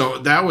 So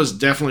that was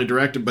definitely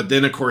directed, but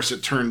then, of course,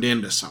 it turned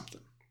into something.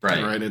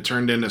 Right? It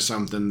turned into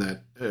something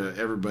that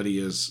everybody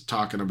is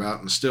talking about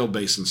and still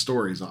basing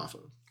stories off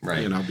of.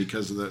 Right.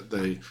 Because of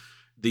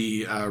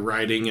the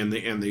writing and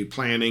the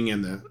planning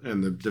and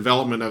the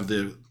development of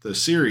the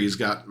series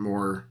got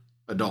more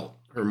adult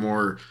or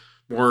more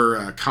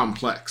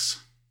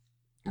complex.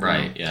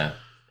 Right. Yeah.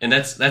 And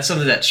that's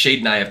something that Shade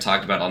and I have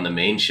talked about on the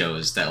main show,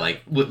 is that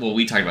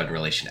we talked about in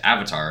relation to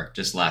Avatar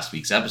just last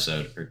week's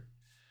episode, or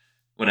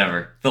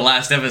whatever, the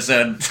last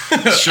episode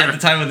sure. At the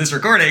time of this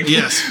recording.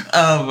 Yes.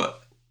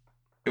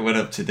 It went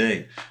up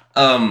today.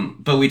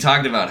 But we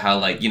talked about how,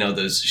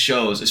 those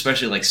shows,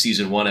 especially like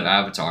season 1 of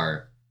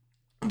Avatar,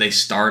 they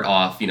start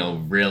off,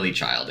 really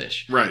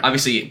childish. Right.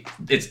 Obviously,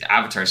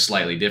 Avatar's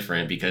slightly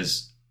different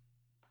because,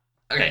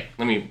 okay,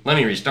 let me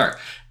restart.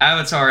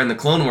 Avatar and the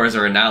Clone Wars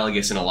are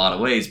analogous in a lot of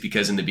ways,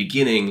 because in the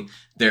beginning,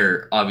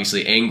 they're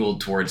obviously angled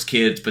towards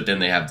kids, but then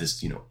they have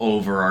this,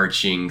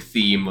 overarching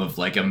theme of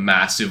like a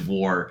massive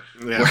war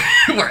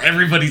where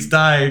everybody's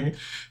dying.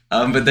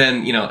 But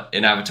then,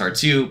 in Avatar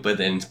 2, but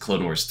then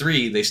Clone Wars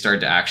 3, they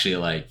start to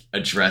actually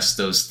address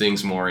those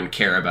things more and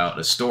care about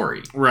a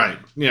story. Right.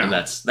 Yeah. And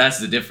that's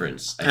the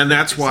difference. And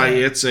that's why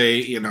it's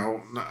a,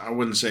 I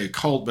wouldn't say a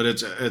cult, but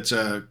it's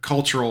a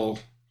cultural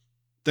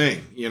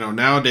thing.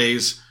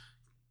 Nowadays,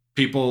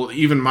 people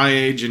even my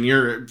age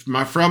and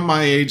from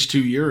my age to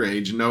your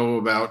age know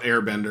about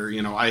Airbender.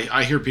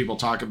 I hear people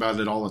talk about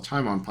it all the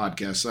time on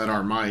podcasts that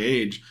are my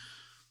age,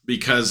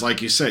 because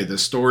like you say, the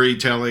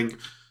storytelling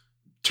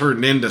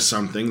turned into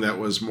something that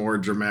was more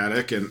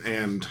dramatic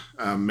and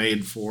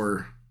made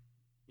for,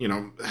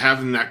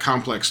 having that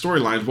complex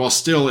storyline while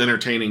still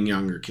entertaining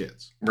younger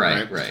kids.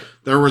 Right.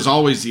 There was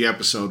always the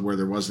episode where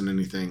there wasn't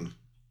anything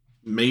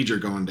major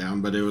going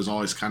down, but it was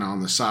always kind of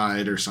on the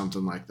side or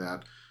something like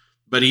that.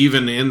 But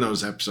even in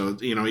those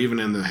episodes, even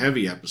in the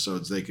heavy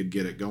episodes, they could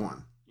get it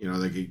going.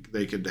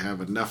 They could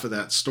have enough of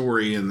that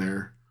story in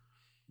there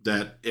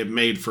that it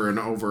made for an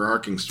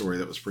overarching story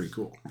that was pretty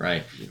cool.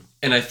 Right.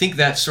 And I think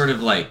that sort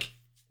of like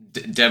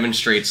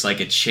demonstrates like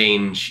a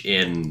change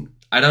in,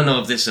 I don't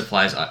know if this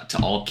applies to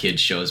all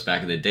kids shows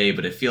back in the day,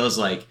 but it feels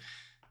like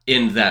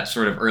in that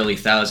sort of early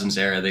thousands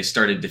era, they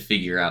started to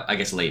figure out, I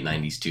guess late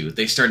 90s too,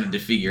 they started to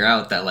figure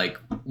out that like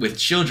with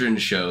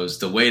children's shows,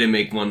 the way to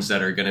make ones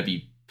that are going to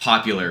be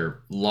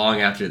popular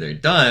long after they're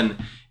done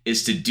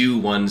is to do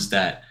ones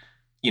that,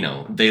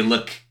 they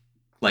look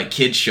like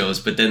kids shows,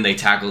 but then they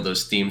tackle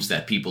those themes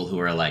that people who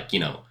are like,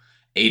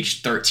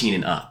 age 13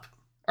 and up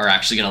are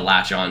actually going to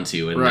latch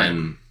onto and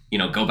then,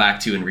 go back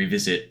to and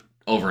revisit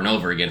over and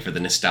over again for the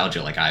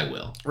nostalgia like I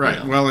will.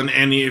 Right. Well,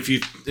 and if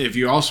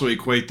you also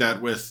equate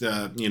that with,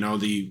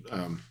 the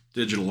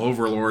digital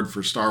overlord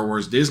for Star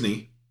Wars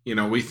Disney,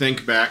 we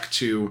think back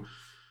to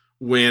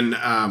when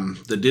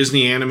the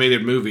Disney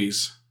animated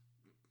movies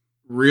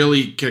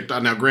really kicked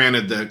on. Now,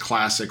 granted, the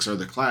classics are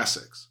the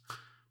classics,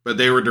 but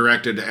they were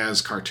directed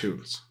as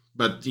cartoons.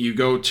 But you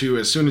go to,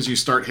 as soon as you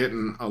start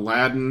hitting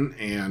Aladdin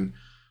and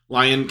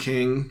Lion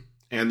King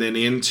and then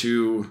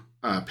into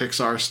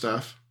Pixar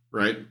stuff,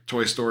 right?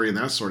 Toy Story and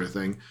that sort of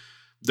thing.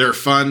 They're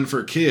fun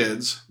for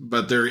kids,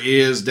 but there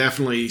is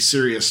definitely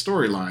serious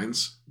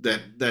storylines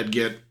that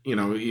get,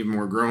 even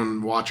more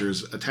grown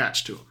watchers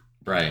attached to them.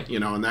 Right.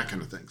 And that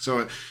kind of thing.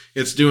 So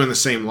it's doing the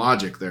same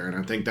logic there. And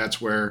I think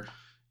that's where,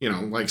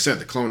 like I said,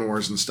 the Clone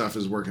Wars and stuff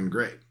is working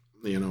great.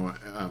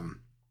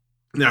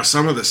 Now,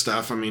 some of the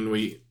stuff,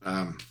 we,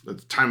 at the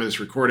time of this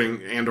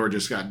recording, Andor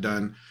just got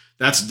done.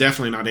 That's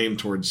definitely not aimed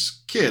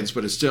towards kids,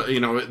 but it's still,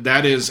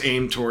 that is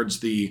aimed towards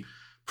the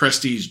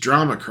prestige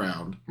drama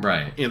crowd.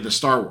 Right. In the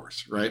Star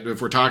Wars, right?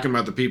 If we're talking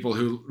about the people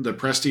who, the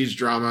prestige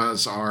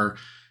dramas are,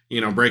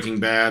 Breaking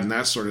Bad and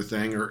that sort of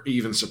thing, or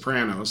even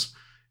Sopranos.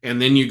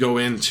 And then you go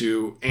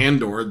into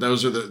Andor,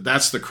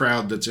 that's the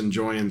crowd that's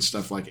enjoying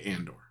stuff like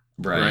Andor.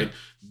 Right.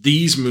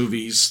 These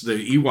movies, the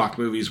Ewok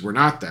movies, were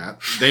not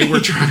that. They were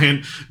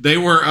they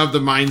were of the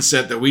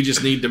mindset that we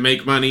just need to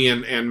make money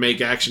and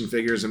make action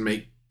figures and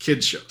make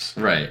kids shows.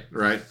 Right.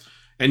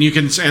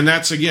 And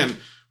that's again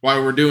why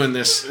we're doing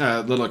this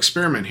little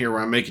experiment here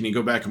where I'm making you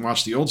go back and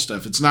watch the old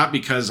stuff. It's not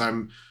because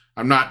I'm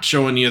not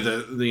showing you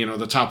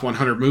the top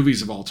 100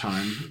 movies of all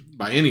time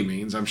by any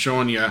means. I'm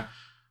showing you,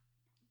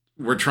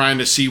 we're trying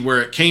to see where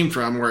it came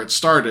from, where it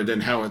started,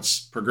 and how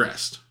it's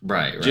progressed.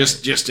 Right.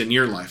 Just in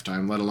your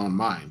lifetime, let alone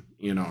mine,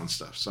 and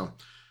stuff. So,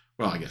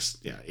 well, I guess,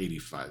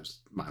 85's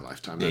my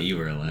lifetime. Yeah, you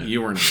were alive.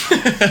 You weren't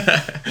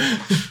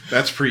alive.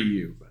 That's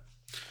pre-you. But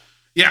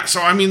yeah, so,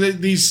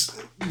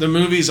 the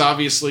movies,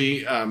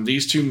 obviously,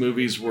 these two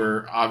movies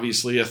were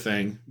obviously a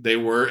thing. They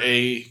were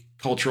a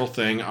cultural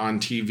thing on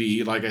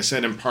TV, like I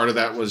said, and part of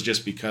that was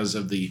just because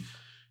of the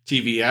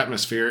TV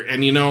atmosphere.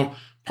 And,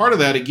 part of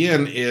that,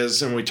 again,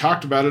 is, and we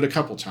talked about it a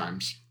couple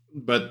times,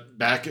 but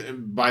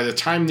by the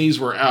time these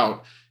were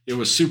out, it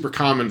was super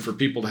common for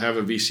people to have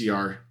a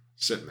VCR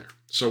sitting there.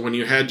 So when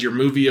you had your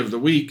movie of the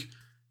week,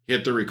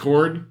 hit the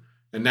record,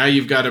 and now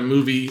you've got a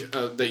movie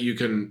that you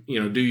can,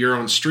 do your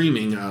own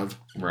streaming of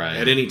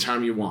at any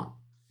time you want,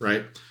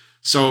 right?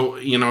 So,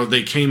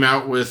 they came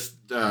out with,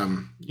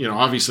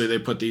 obviously they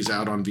put these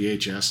out on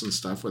VHS and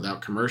stuff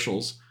without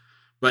commercials.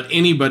 But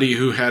anybody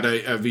who had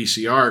a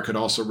VCR could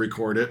also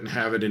record it and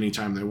have it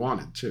anytime they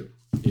wanted too,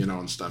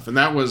 and stuff. And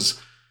that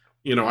was,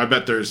 I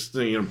bet there's,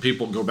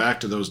 people go back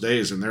to those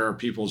days and there are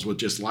peoples with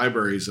just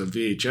libraries of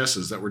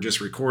VHSs that were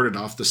just recorded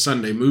off the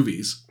Sunday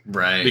movies.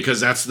 Right.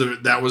 Because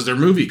that was their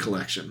movie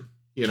collection.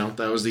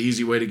 That was the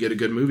easy way to get a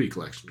good movie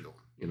collection going,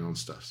 and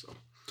stuff. So,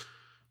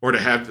 or to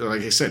have,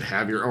 like I said,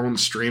 have your own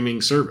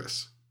streaming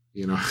service.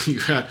 You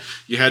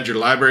had your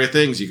library of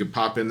things. You could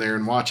pop in there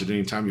and watch it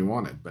anytime you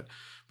wanted.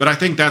 But I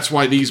think that's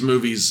why these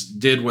movies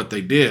did what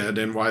they did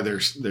and why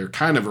they're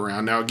kind of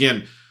around. Now,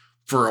 again,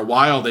 for a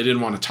while, they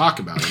didn't want to talk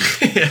about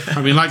it.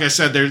 Yeah. Like I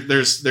said,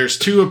 there's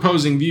two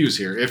opposing views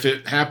here. If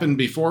it happened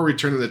before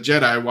Return of the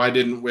Jedi, why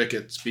didn't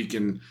Wicket speak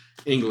in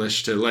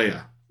English to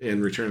Leia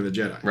in Return of the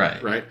Jedi?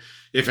 Right.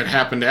 If it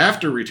happened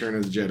after Return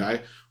of the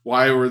Jedi,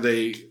 why were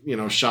they,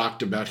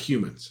 shocked about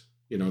humans?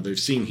 They've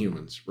seen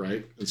humans,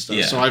 right? And stuff.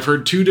 Yeah. So I've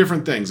heard two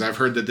different things. I've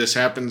heard that this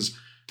happens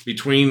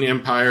between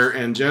Empire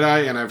and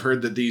Jedi, and I've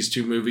heard that these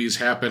two movies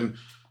happen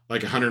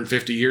like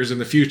 150 years in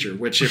the future,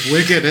 which if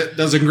Wicket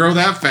doesn't grow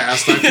that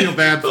fast, I feel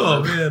bad for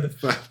Oh, him. man.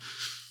 But,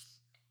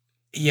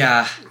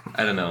 yeah,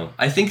 I don't know.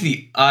 I think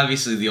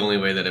obviously the only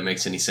way that it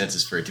makes any sense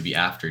is for it to be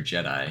after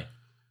Jedi.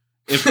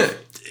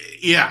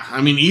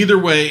 Either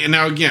way, and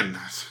now again,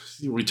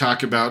 we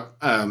talk about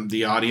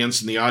the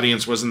audience, and the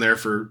audience wasn't there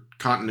for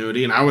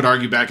continuity, and I would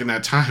argue back in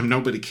that time,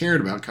 nobody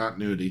cared about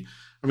continuity.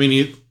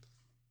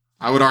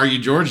 I would argue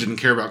George didn't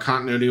care about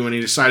continuity when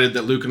he decided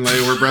that Luke and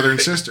Leia were brother and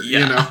sister,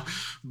 Yeah.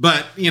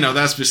 But,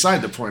 that's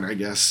beside the point, I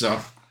guess.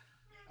 So,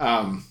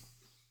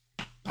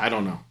 I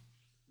don't know.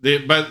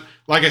 But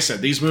like I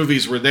said, these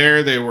movies were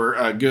there. They were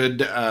a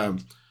good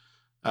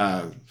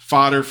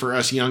fodder for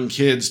us young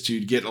kids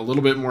to get a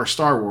little bit more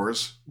Star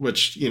Wars,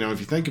 which, you know, if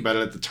you think about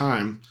it at the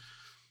time,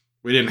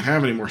 we didn't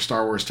have any more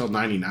Star Wars till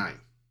 99,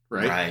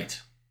 right?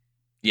 Right.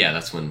 Yeah,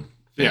 that's when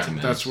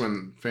that's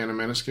when Phantom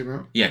Menace came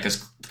out. Yeah,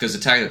 because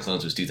Attack of the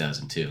Clones was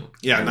 2002.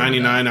 Yeah,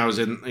 99. I was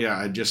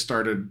I just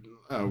started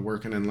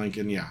working in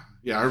Lincoln. Yeah,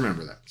 I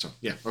remember that. So,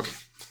 yeah, okay.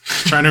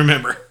 Trying to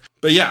remember.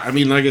 But yeah, I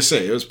mean, like I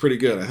say, it was pretty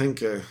good. I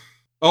think,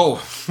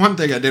 one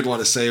thing I did want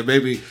to say,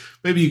 maybe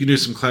you can do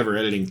some clever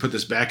editing, put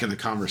this back in the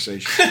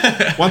conversation.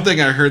 One thing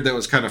I heard that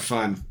was kind of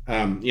fun,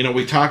 you know,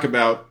 we talk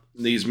about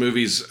these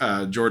movies,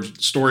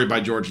 story by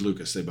George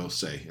Lucas, they both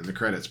say in the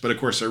credits, but of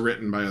course they're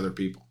written by other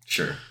people.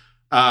 Sure.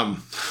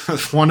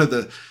 One of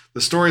the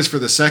stories for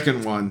the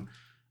second one,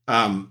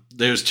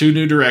 there's two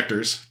new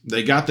directors.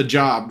 They got the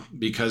job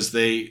because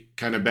they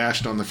kind of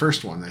bashed on the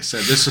first one. They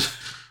said,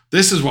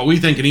 this is what we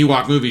think an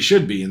Ewok movie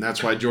should be, and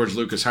that's why George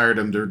Lucas hired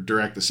him to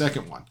direct the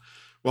second one.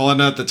 Well,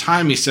 and at the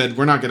time he said,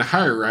 we're not going to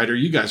hire a writer.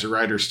 You guys are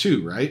writers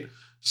too, right?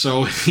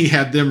 So he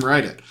had them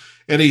write it.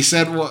 And he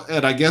said, well,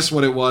 and I guess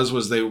what it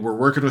was they were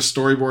working with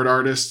storyboard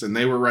artists and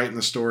they were writing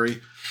the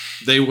story.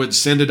 They would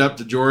send it up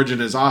to George in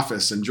his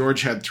office, and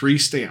George had 3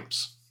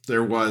 stamps.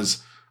 There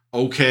was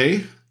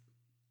okay,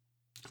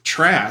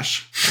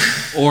 trash,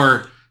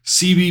 or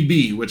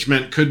CBB, which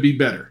meant could be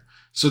better.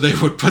 So they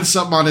would put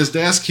something on his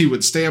desk, he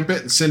would stamp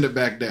it and send it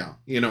back down,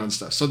 you know, and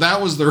stuff. So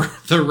that was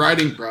the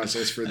writing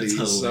process for these.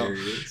 So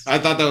I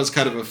thought that was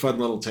kind of a fun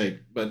little take.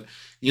 But,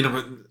 you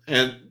know,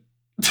 and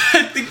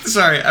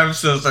I'm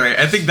so sorry.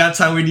 I think that's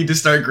how we need to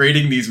start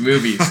grading these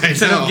movies.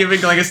 Instead of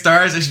giving like a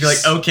stars, it should be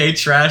like okay,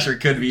 trash, or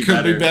could be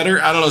better. Could be better.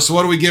 I don't know. So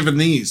what are we giving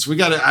these?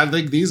 I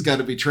think these got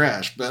to be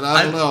trash, but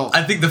I don't know.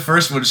 I think the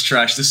first one's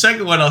trash. The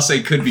second one I'll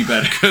say could be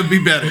better. Could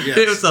be better. Yes.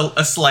 It was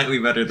a slightly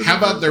better than. How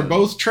about they're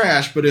both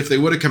trash, but if they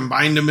would have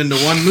combined them into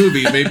one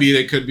movie, maybe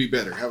they could be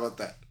better. How about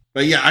that?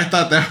 But yeah, I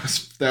thought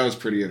that was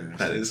pretty interesting.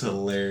 That is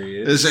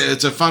hilarious.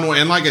 It's a fun way,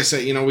 and like I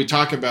said, you know, we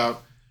talk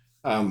about,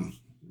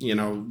 you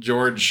know,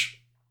 George.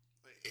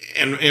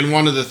 And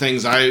one of the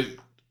things I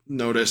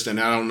noticed, and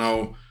I don't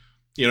know,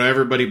 you know,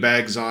 everybody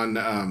bags on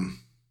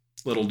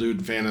little dude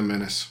in Phantom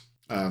Menace.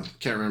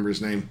 Can't remember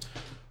his name.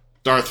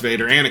 Darth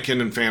Vader, Anakin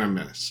in Phantom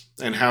Menace.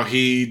 And how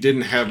he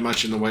didn't have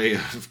much in the way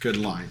of good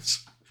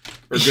lines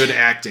or good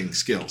acting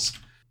skills.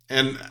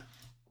 And,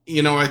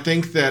 you know, I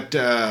think that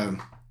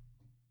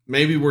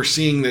maybe we're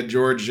seeing that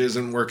George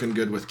isn't working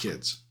good with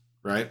kids,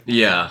 right?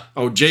 Yeah.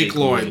 Oh, Jake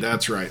Lloyd,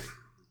 that's right.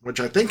 Which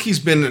I think he's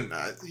been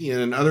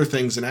in other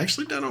things and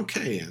actually done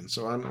okay in.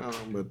 So I don't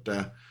know, but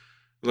it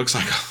looks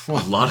like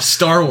a lot of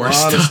Star Wars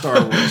stuff. A lot of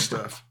Star Wars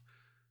stuff.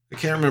 I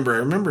can't remember. I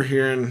remember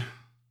hearing,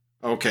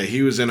 okay,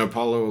 he was in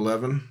Apollo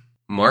 11.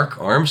 Mark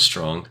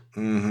Armstrong.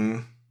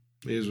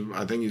 Mm-hmm.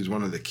 I think he's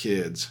one of the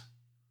kids.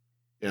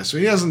 Yeah, so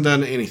he hasn't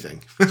done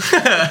anything.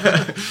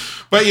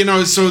 But, you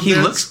know, so he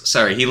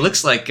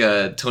looks like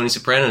Tony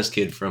Soprano's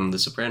kid from The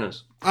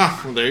Sopranos. Ah,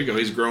 well, there you go.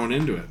 He's growing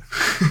into it.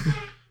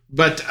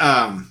 But,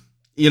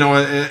 you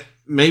know,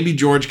 maybe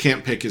George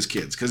can't pick his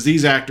kids because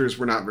these actors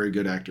were not very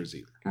good actors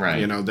either. Right.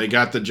 You know, they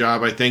got the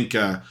job. I think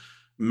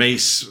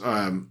Mace,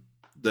 the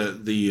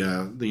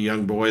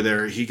young boy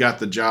there, he got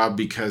the job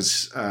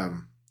because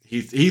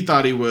he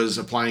thought he was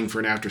applying for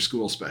an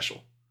after-school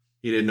special.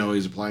 He didn't know he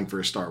was applying for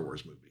a Star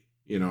Wars movie,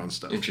 you know, and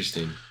stuff.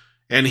 Interesting.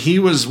 And he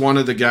was one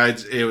of the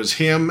guys. It was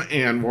him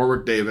and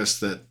Warwick Davis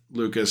that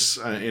Lucas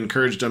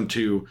encouraged him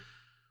to.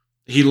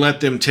 He let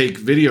them take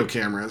video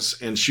cameras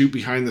and shoot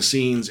behind the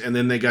scenes, and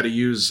then they got to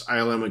use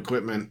ILM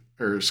equipment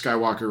or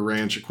Skywalker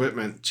Ranch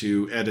equipment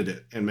to edit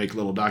it and make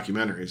little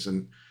documentaries.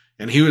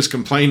 And he was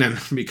complaining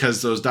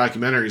because those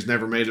documentaries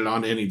never made it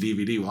onto any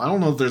DVD. Well, I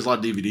don't know if there's a lot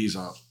of DVDs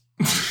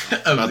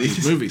about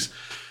these movies.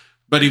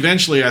 But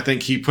eventually, I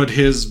think he put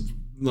his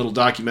little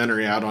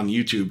documentary out on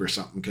YouTube or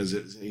something because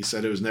he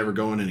said it was never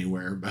going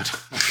anywhere. But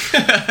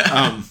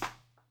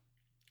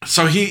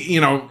so he,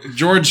 you know,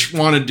 George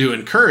wanted to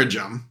encourage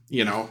him,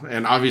 you know,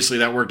 and obviously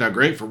that worked out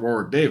great for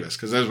Warwick Davis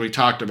because as we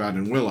talked about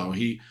in Willow,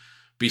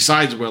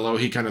 besides Willow,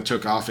 he kind of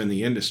took off in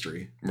the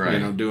industry, right? You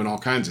know, doing all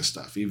kinds of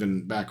stuff,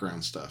 even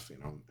background stuff,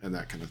 you know, and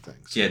that kind of thing.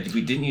 So, yeah,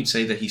 didn't you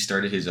say that he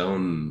started his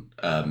own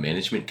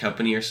management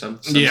company or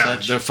something? Yeah,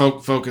 the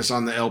focus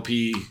on the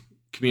LP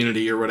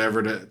community or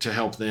whatever to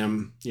help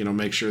them, you know,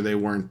 make sure they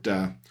weren't.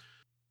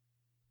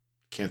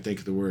 Can't think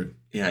of the word.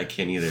 Yeah, I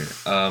can't either.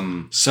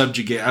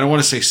 Subjugate. I don't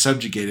want to say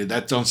subjugated.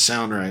 That don't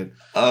sound right.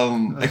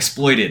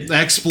 Exploited.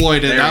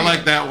 Exploited. I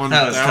like that one.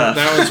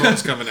 That was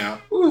what's coming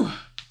out.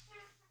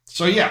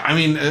 So yeah, I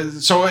mean,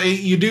 so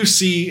you do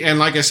see, and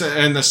like I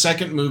said, in the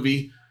second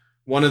movie,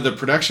 one of the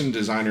production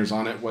designers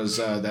on it was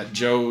that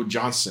Joe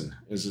Johnston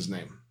is his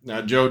name.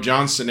 Now, Joe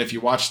Johnston, if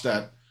you watch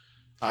that,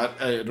 I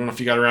don't know if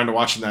you got around to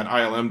watching that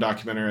ILM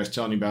documentary I was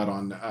telling you about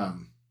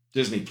on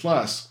Disney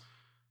Plus.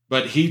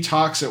 But he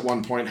talks at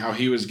one point how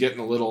he was getting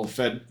a little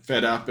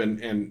fed up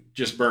and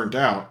just burnt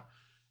out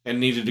and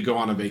needed to go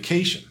on a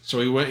vacation.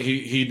 So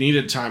he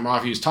needed time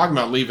off. He was talking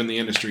about leaving the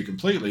industry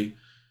completely.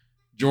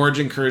 George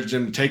encouraged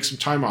him to take some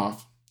time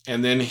off.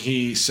 And then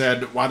he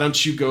said, why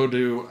don't you go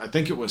to, I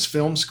think it was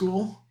film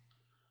school?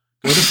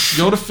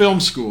 Go to film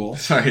school.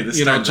 Sorry,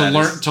 this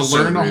to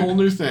learn a whole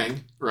new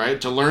thing, right?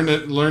 To learn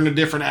the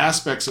different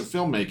aspects of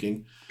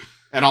filmmaking,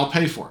 and I'll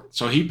pay for it.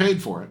 So he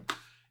paid for it.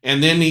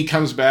 And then he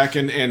comes back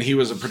and he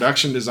was a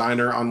production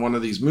designer on one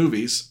of these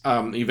movies.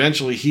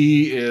 Eventually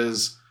he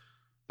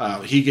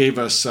gave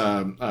us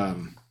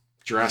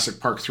Jurassic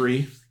Park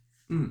 3.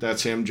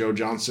 That's him, Joe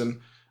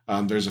Johnston.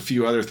 There's a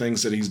few other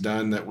things that he's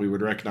done that we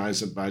would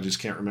recognize, but I just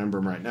can't remember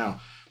them right now.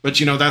 But,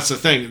 that's the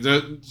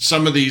thing.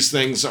 Some of these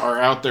things are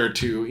out there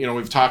too.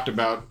 We've talked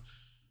about,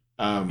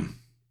 what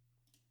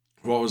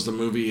was the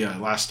movie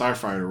Last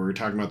Starfighter, where we were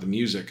talking about the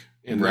music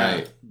and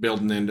that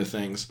building into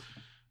things.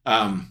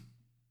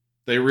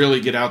 They really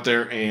get out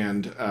there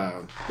and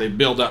they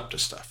build up to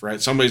stuff,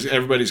 right?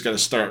 Everybody's got to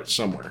start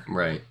somewhere.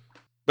 Right.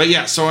 But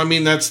yeah, so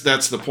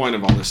that's the point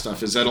of all this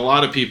stuff, is that a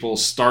lot of people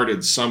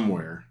started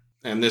somewhere.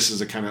 And this is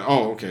a kind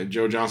of,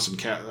 Joe Johnston,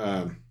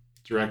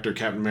 director,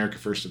 Captain America,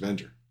 First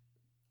Avenger.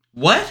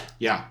 What?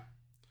 Yeah.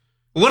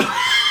 What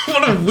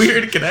a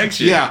weird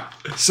connection. Yeah.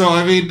 So,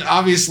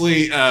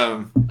 obviously...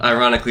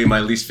 ironically, my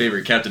least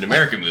favorite Captain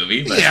America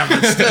movie. But yeah,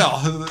 but still,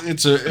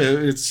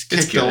 it's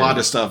kicked a lot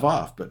of stuff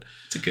off. But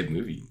it's a good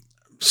movie.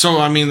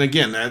 So,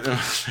 again,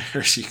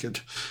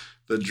 the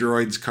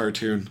Droids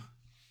cartoon.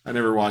 I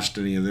never watched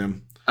any of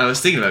them. I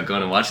was thinking about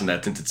going and watching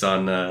that since it's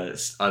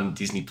on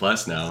Disney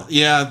Plus now.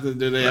 Yeah, do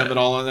they have it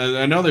all?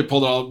 I know they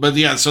pulled all, but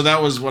yeah. So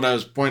that was what I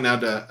was pointing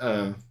out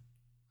to.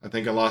 I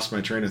think I lost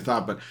my train of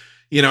thought, but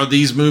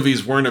these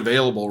movies weren't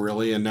available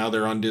really, and now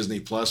they're on Disney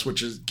Plus,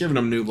 which is giving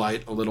them new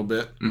light a little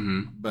bit.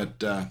 Mm-hmm.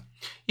 But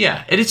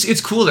yeah, and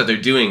it's cool that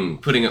they're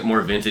putting up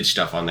more vintage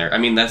stuff on there.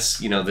 That's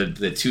the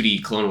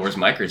 2D Clone Wars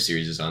micro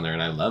series is on there,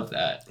 and I love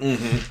that.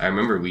 Mm-hmm. I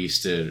remember we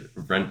used to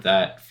rent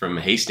that from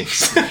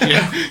Hastings,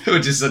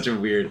 which is such a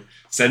weird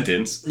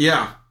sentence.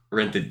 Yeah,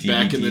 rent the DVD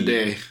back in the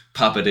day,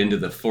 pop it into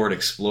the Ford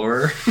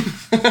Explorer.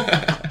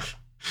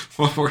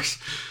 Well, of course,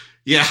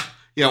 yeah.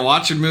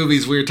 Watching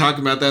movies. We were talking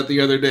about that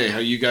the other day. How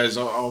you guys,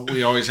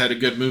 we always had a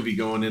good movie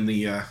going in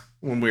the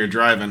when we were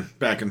driving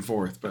back and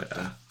forth. But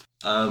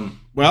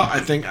well, I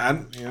think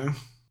got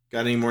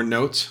any more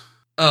notes?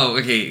 Oh,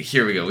 okay.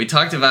 Here we go. We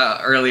talked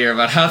about earlier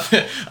about how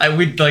the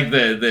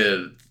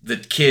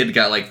kid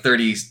got like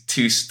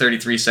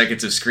 33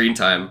 seconds of screen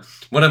time.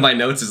 One of my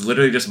notes is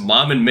literally just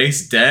 "Mom and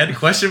Mace dead?" ?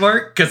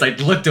 Because I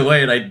looked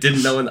away and I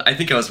didn't know. And I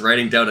think I was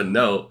writing down a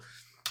note.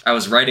 I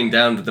was writing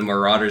down that the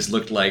Marauders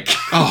looked like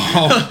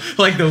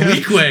like the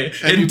weak way.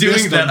 And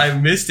doing that, I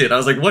missed it. I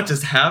was like, what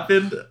just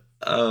happened?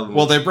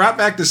 Well, they brought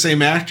back the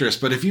same actress,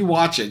 but if you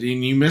watch it,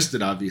 and you missed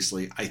it,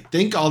 obviously, I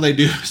think all they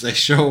do is they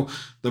show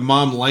the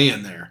mom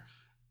laying there.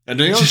 And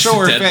they don't just show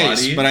her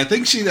face, body. But I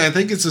think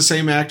it's the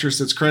same actress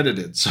that's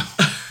credited. So,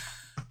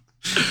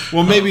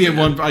 well, maybe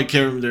I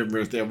can't remember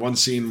if they have one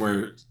scene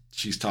where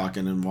she's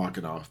talking and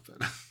walking off.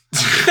 But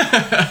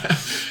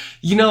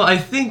I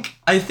think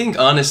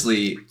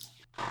honestly,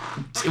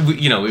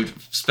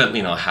 we've spent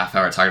a half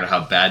hour talking about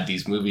how bad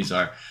these movies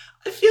are.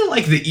 I feel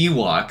like the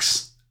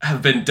Ewoks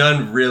have been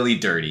done really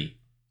dirty.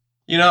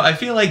 I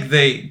feel like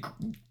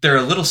they're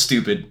a little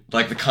stupid.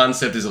 Like the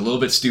concept is a little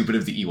bit stupid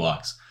of the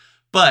Ewoks,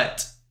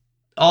 but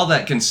all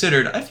that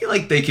considered, I feel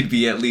like they could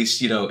be at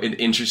least, an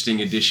interesting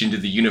addition to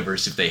the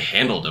universe if they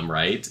handled them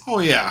right. Oh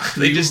yeah.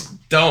 They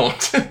just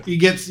don't. you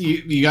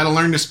got to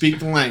learn to speak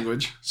the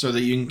language so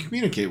that you can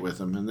communicate with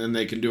them, and then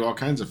they can do all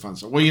kinds of fun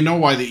stuff. Well, you know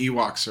why the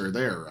Ewoks are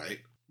there, right?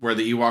 Where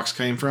the Ewoks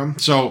came from.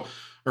 So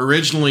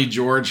originally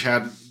George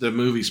had the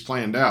movies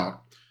planned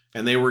out,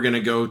 and they were going to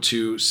go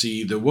to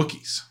see the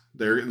Wookiees.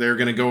 They're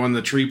going to go on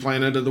the tree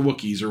planet of the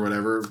Wookiees or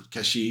whatever,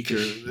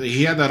 Kashyyyk.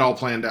 He had that all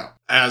planned out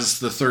as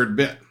the third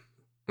bit.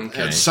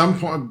 Okay. At some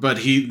point, but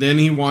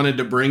he wanted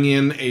to bring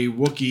in a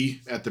Wookiee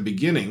at the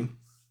beginning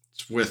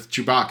with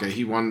Chewbacca.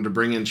 He wanted to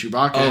bring in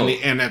Chewbacca,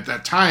 and at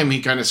that time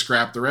he kind of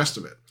scrapped the rest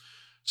of it.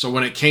 So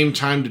when it came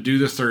time to do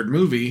the third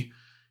movie,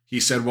 he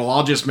said, "Well,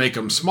 I'll just make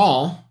them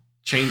small,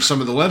 change some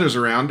of the letters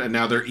around, and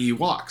now they're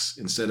Ewoks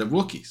instead of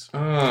Wookiees."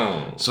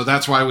 Oh, so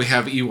that's why we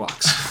have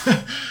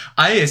Ewoks.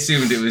 I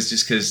assumed it was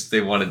just because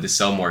they wanted to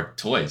sell more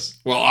toys.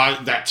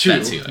 Well, that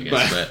too, I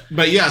guess.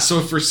 But yeah,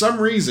 so for some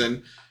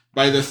reason,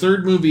 by the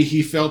third movie,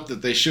 he felt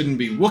that they shouldn't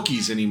be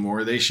Wookiees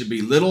anymore. They should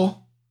be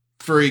little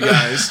furry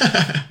guys,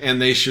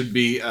 and they should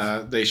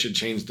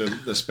change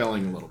the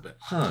spelling a little bit.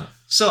 Huh.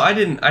 So I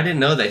didn't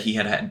know that he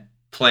had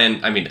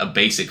planned. I mean, a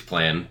basic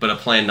plan, but a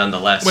plan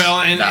nonetheless.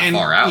 Well, and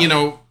far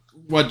out.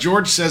 What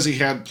George says he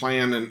had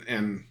planned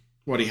and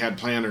what he had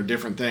planned are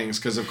different things.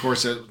 Because of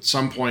course, at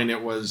some point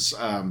it was,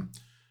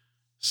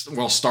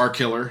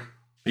 Starkiller.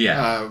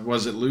 Yeah.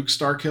 Was it Luke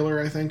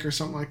Starkiller, I think, or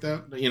something like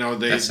that?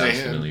 That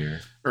sounds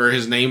familiar. Or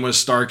his name was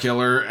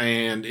Starkiller,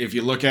 and if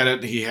you look at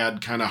it, he had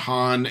kind of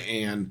Han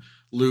and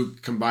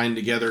Luke combined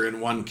together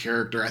in one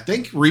character. I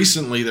think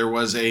recently there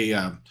was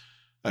a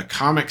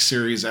comic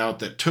series out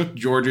that took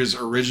George's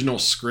original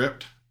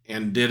script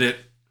and did it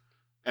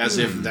as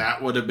if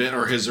that would have been,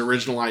 or his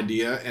original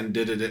idea, and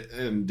did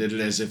it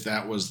as if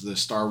that was the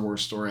Star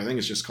Wars story. I think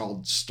it's just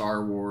called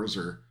Star Wars,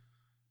 or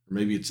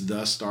maybe it's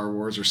The Star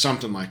Wars or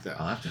something like that.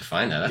 I'll have to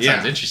find that. That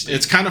sounds interesting.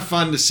 It's kind of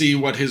fun to see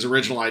what his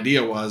original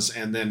idea was,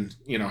 and then,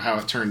 how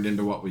it turned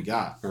into what we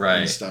got. Right.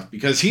 And stuff.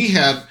 Because he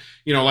had,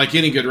 like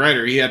any good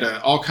writer, he had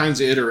all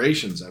kinds of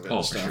iterations of it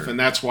and stuff. Sure. And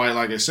that's why,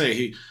 like I say,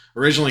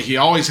 he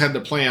always had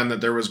the plan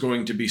that there was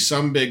going to be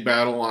some big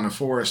battle on a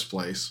forest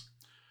place.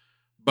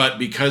 But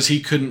because he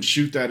couldn't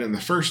shoot that in the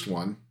first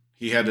one,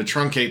 he had to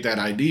truncate that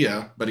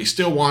idea, but he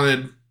still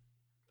wanted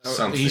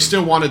something. He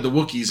still wanted the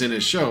Wookiees in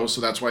his show,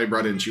 so that's why he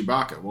brought in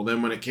Chewbacca. Well,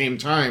 then when it came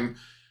time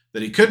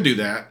that he could do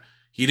that,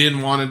 he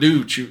didn't want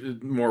to do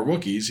more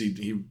Wookiees.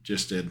 He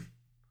just did.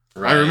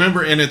 Right. I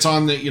remember, and it's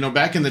on the,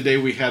 back in the day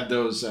we had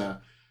those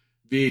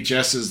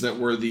VHSs that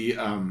were the,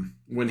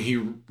 when he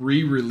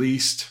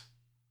re-released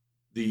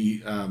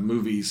the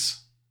movies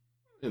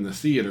in the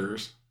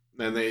theaters,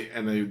 and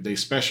they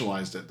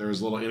specialized it. There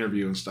was a little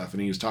interview and stuff,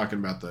 and he was talking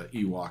about the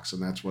Ewoks,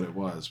 and that's what it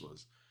was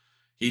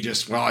he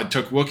just, I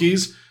took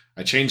Wookiees,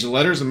 I changed the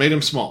letters and made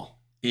them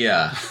small.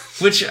 Yeah.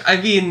 Which, I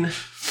mean,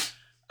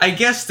 I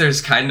guess there's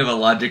kind of a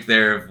logic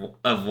there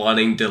of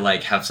wanting to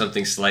have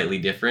something slightly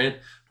different,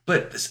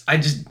 but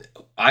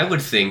I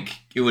would think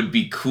it would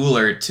be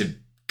cooler to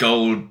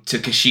go to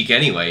Kashyyyk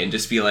anyway and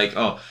just be like,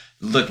 oh,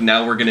 look,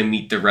 now we're going to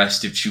meet the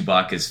rest of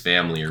Chewbacca's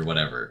family or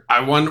whatever.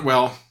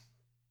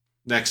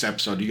 Next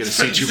episode, you get to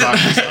see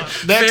Chewbacca's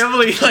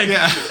family,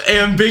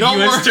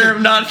 ambiguous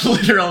term, not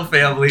literal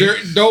family.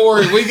 Don't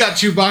worry, we got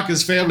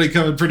Chewbacca's family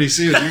coming pretty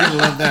soon. You're gonna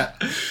love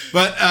that.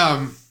 But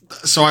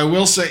so I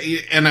will say,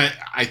 and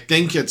I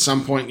think at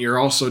some point you're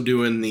also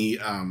doing the,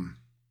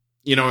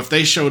 if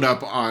they showed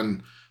up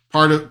on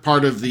part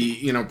of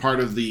the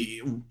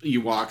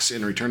Ewoks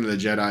in Return of the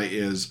Jedi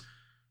is,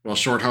 well,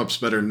 short help's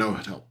better than no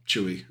help,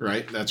 Chewie,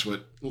 right? That's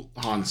what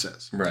Han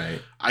says. Right.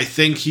 I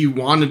think he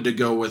wanted to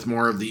go with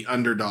more of the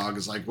underdog.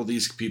 It's like, well,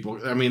 these people,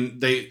 I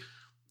mean,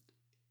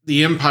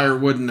 the Empire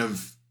wouldn't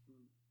have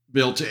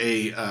built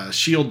a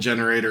shield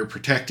generator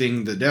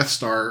protecting the Death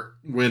Star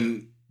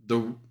when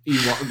the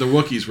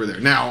Wookiees were there.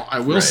 Now,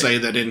 I will say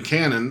that in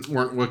canon,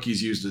 weren't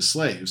Wookiees used as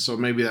slaves, so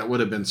maybe that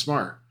would have been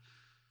smart,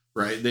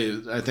 right?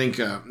 I think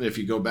if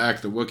you go back,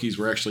 the Wookiees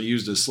were actually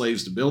used as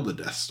slaves to build the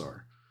Death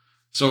Star.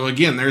 So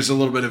again, there's a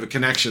little bit of a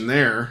connection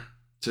there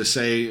to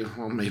say,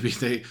 well, maybe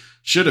they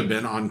should have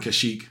been on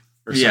Kashyyyk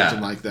or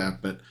something like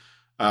that. But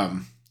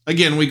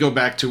again, we go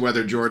back to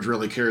whether George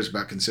really cares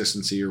about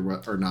consistency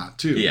or not,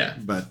 too. Yeah.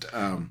 But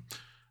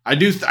I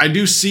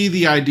do see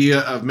the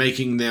idea of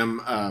making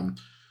them, and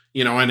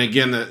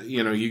again,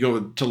 you go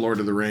to Lord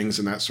of the Rings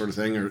and that sort of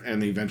thing,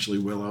 and eventually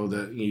Willow,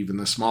 that even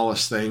the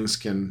smallest things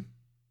can,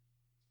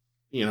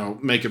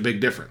 make a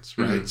big difference,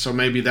 right? Mm-hmm. So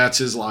maybe that's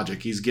his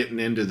logic. He's getting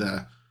into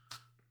the.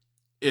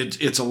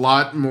 It's a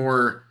lot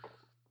more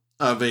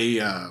of a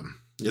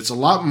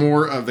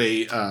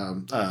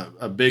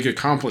big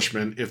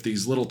accomplishment if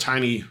these little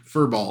tiny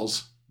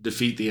furballs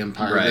defeat the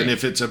Empire than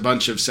if it's a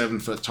bunch of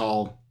 7-foot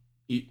tall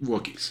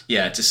Wookiees.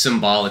 Yeah, it's a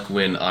symbolic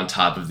win on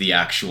top of the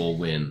actual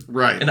win.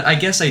 Right. And I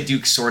guess I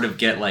do sort of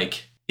get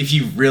if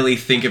you really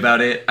think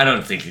about it, I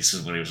don't think this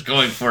is what he was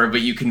going for,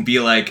 but you can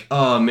be like,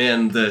 oh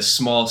man, the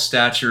small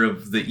stature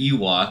of the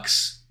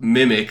Ewoks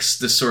mimics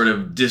the sort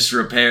of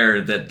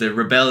disrepair that the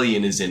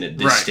rebellion is in at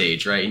this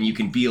stage, right? And you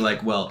can be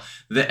like, well,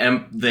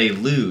 they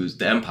lose,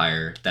 the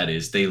Empire, that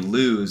is, they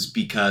lose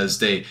because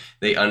they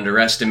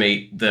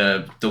underestimate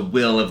the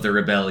will of the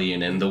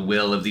rebellion and the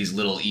will of these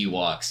little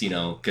Ewoks,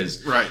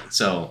 because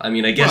so I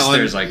mean, I guess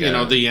there's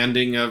the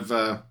ending of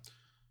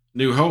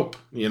New Hope.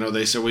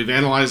 They said, we've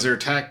analyzed their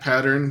attack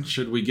pattern.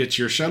 Should we get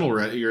your shuttle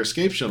ready, your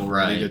escape shuttle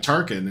ready to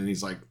Tarkin? And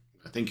he's like,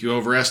 I think you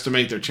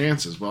overestimate their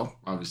chances. Well,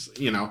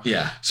 obviously,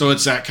 Yeah. So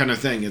it's that kind of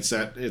thing. It's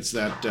that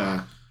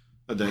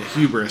the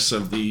hubris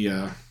of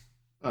the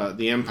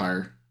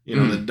Empire,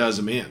 that does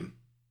them in.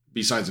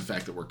 Besides the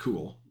fact that we're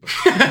cool,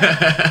 or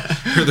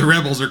the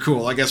rebels are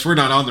cool. I guess we're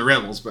not on the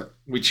rebels, but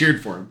we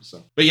cheered for them.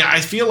 So, but yeah, I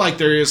feel like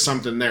there is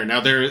something there. Now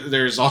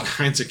there's all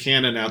kinds of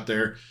canon out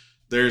there.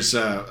 There's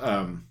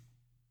little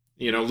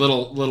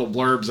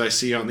blurbs I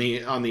see on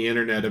the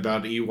internet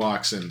about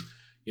Ewoks and.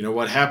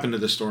 What happened to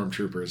the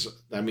stormtroopers?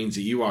 That means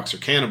the Ewoks are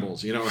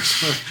cannibals,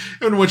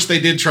 in which they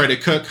did try to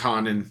cook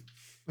Han and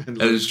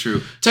that is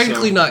true.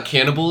 Technically not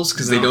cannibals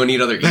because they don't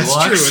eat other Ewoks.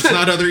 That's true. It's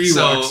not other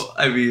Ewoks. So,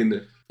 I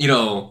mean,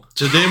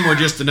 to them, we're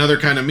just another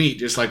kind of meat,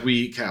 just like we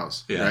eat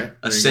cows. Yeah. Right?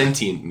 A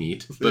sentient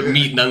meat, but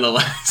meat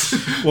nonetheless.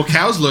 Well,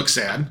 cows look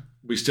sad.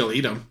 We still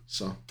eat them.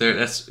 So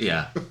I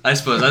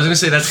suppose. I was going to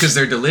say that's because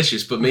they're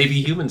delicious, but maybe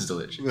humans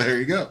delicious. There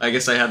you go. I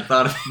guess I hadn't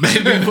thought of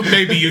it.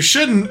 Maybe you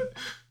shouldn't.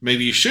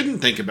 Maybe you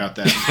shouldn't think about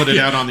that and put it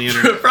out on the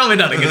internet. Probably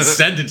not a good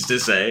sentence to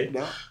say.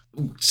 No.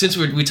 Since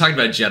we talked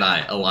about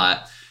Jedi a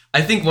lot,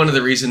 I think one of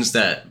the reasons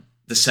that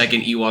the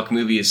second Ewok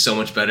movie is so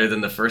much better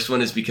than the first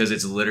one is because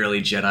it's literally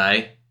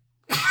Jedi.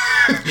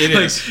 It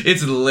is.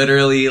 It's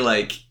literally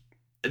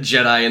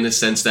Jedi in the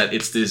sense that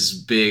it's this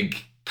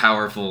big,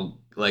 powerful,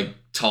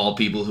 tall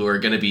people who are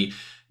going to be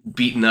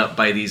beaten up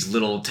by these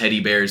little teddy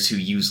bears who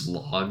use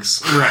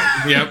logs.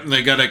 Right. Yep.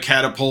 They got a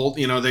catapult.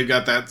 They've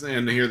got that,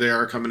 and here they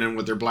are coming in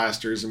with their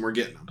blasters, and we're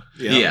getting them.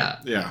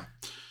 Yeah.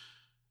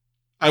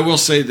 I will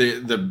say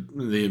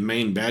the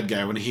main bad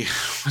guy, when he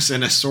was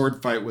in a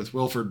sword fight with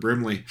Wilford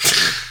Brimley,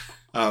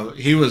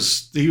 he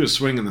was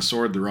swinging the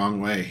sword the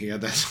wrong way. He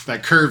had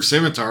that curved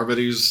scimitar, but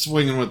he was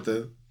swinging with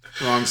the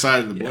wrong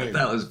side of the blade.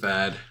 That was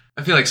bad.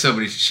 I feel like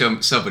somebody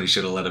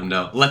should have let him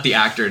know. Let the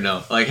actor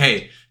know. Like,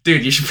 hey,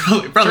 dude, you should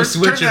probably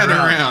switch it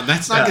around.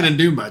 That's not going to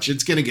do much.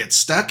 It's going to get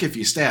stuck if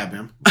you stab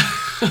him.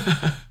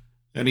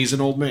 And he's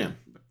an old man.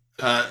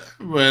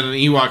 When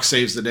Ewok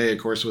saves the day, of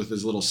course, with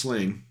his little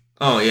sling.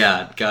 Oh,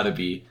 yeah, gotta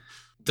be.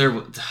 There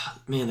was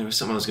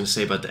something I was going to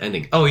say about the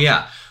ending. Oh,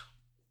 yeah.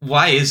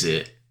 Why is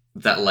it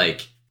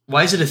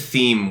a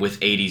theme with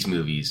 80s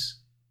movies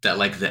that,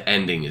 like, the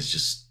ending is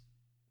just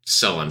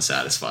so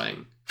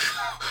unsatisfying?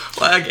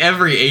 Like,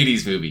 every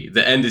 80s movie,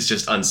 the end is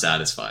just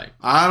unsatisfying.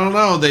 I don't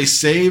know. They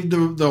saved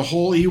the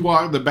whole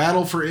Ewok, the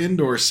battle for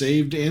Endor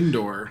saved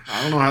Endor.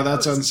 I don't know how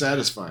that's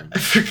unsatisfying. I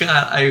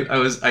forgot.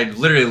 I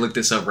literally looked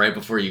this up right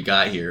before you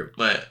got here,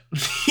 but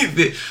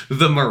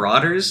the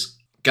Marauders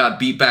got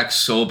beat back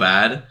so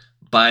bad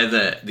by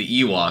the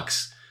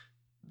Ewoks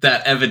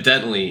that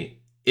evidently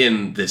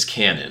in this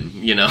canon,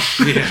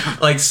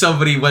 like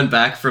somebody went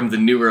back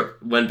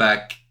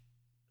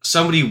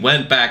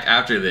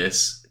after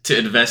this to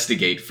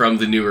investigate from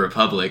the New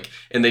Republic,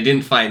 and they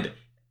didn't find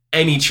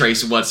any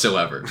trace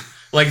whatsoever.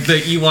 Like, the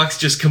Ewoks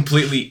just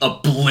completely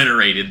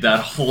obliterated that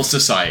whole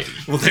society.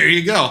 Well, there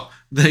you go.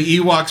 The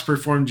Ewoks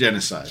performed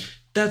genocide.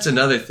 That's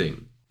another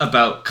thing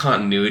about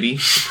continuity,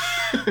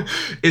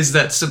 is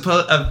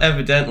that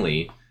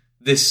evidently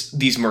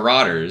these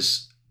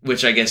Marauders,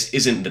 which I guess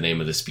isn't the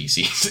name of the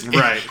species,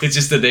 right? It's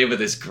just the name of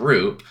this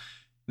group.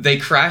 They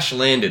crash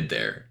landed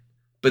there,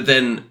 but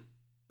then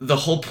the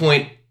whole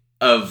point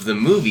of the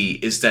movie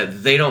is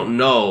that they don't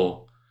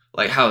know,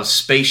 like, how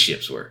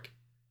spaceships work,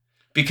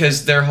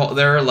 because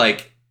they're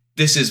like,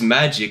 this is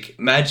magic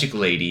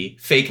lady,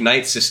 fake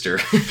night sister,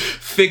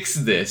 fix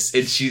this,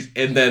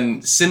 and then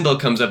Sindel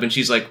comes up and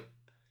she's like,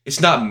 it's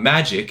not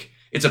magic,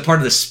 it's a part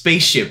of the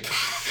spaceship.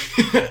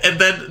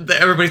 And then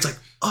everybody's like,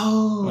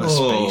 oh, a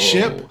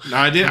spaceship? No,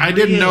 I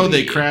didn't know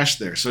they crashed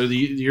there. So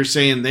you're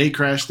saying they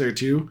crashed there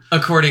too?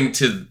 According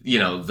to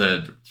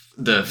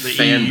the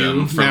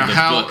fandom from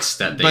the books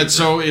that they. But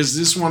so is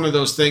this one of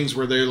those things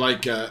where they're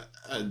like a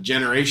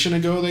generation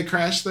ago they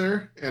crashed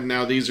there, and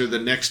now these are the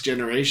next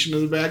generation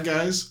of the bad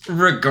guys?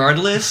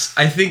 Regardless,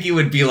 I think it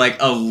would be like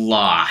a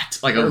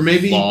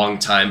long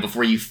time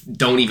before you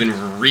don't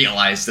even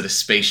realize that a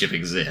spaceship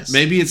exists.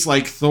 Maybe it's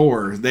like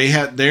Thor. They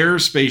had their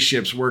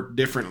spaceships work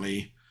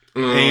differently.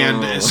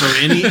 And so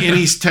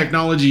any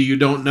technology you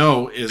don't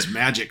know is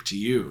magic to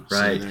you.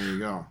 Right. So there you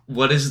go.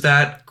 What is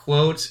that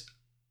quote?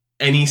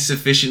 Any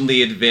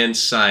sufficiently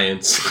advanced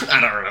science. I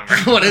don't remember.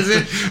 What is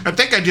it? I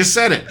think I just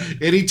said it.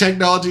 Any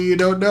technology you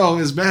don't know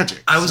is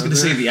magic. I was going to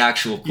say the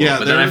actual quote,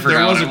 but then I forgot.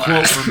 There was a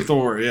quote from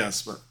Thor,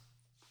 yes.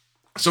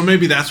 So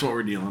maybe that's what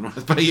we're dealing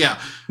with. But yeah.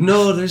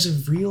 No, there's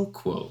a real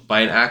quote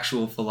by an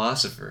actual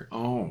philosopher.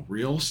 Oh,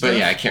 real stuff? But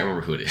yeah, I can't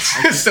remember who it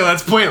is. So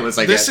that's pointless,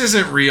 I guess. This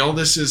isn't real.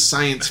 This is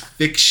science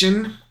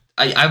fiction.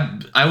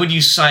 I would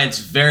use science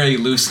very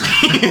loosely.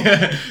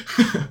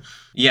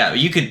 Yeah,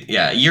 you could.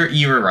 Yeah,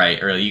 you were right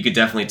earlier. You could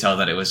definitely tell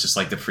that it was just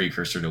like the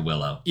precursor to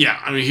Willow. Yeah,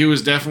 I mean, he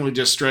was definitely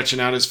just stretching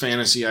out his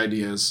fantasy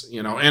ideas,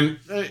 and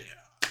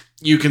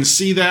you can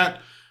see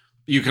that.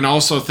 You can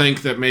also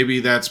think that maybe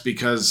that's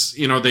because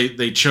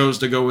they chose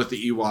to go with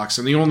the Ewoks,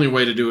 and the only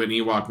way to do an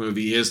Ewok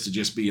movie is to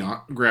just be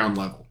on ground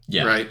level,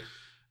 right?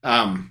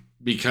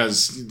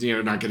 Because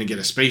you're not going to get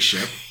a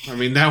spaceship. I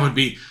mean, that would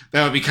be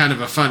kind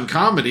of a fun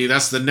comedy.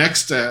 That's the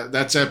next.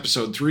 That's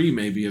episode 3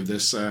 maybe of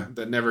this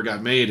that never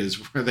got made, is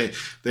where they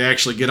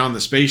actually get on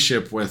the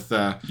spaceship with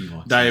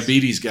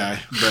diabetes guy.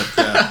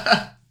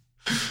 But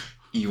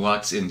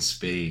Ewoks in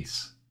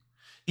space.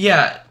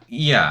 Yeah.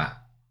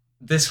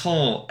 This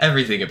whole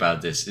everything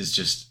about this is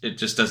just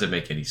doesn't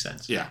make any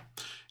sense. Yeah,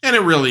 and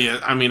it really is.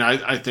 I mean,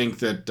 I think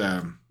that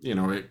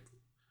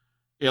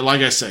it,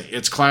 like I say,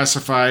 it's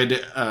classified.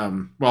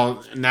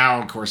 Well,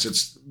 now of course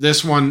it's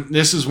this one.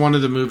 This is one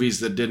of the movies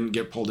that didn't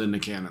get pulled into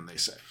canon. They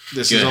say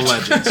this is a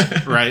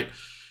Legends, right?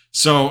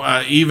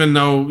 So even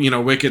though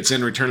Wicked's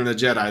in Return of the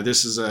Jedi,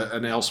 this is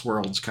an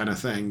Elseworlds kind of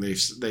thing.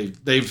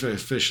 They've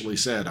officially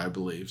said, I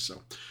believe.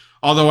 So,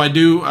 although I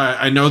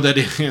know that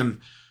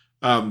in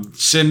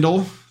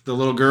Sindel, the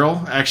little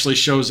girl, actually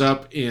shows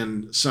up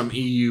in some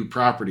EU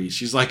properties.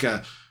 She's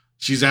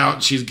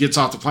out. She gets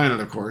off the planet,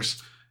 of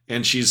course.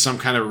 And she's some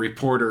kind of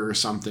reporter or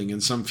something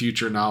in some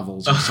future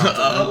novels or something.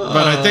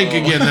 But I think,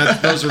 again,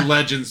 those are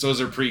Legends.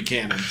 Those are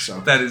pre-canon.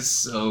 So that is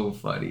so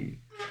funny.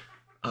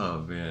 Oh,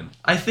 man.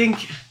 I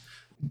think,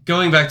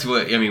 going back to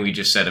what we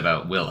just said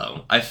about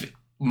Willow,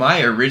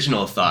 my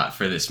original thought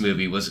for this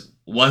movie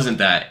wasn't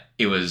that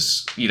it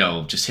was,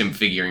 just him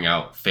figuring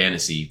out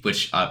fantasy,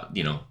 which,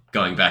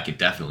 going back, it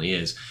definitely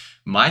is.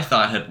 My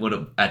thought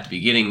at the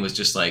beginning was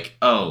just like,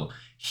 oh,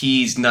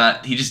 he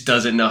just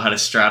doesn't know how to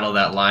straddle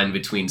that line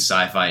between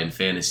sci-fi and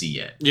fantasy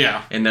yet.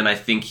 Yeah. And then I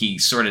think he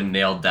sort of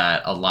nailed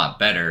that a lot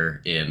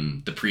better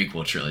in the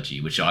prequel trilogy,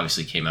 which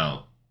obviously came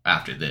out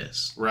after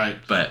this. Right.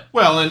 But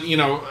well, and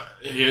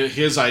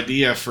his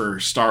idea for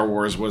Star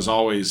Wars was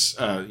always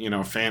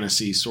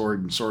fantasy,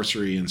 sword and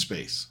sorcery in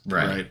space.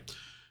 Right.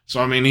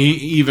 So I mean, he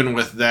even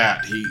with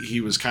that,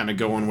 he was kind of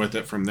going with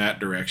it from that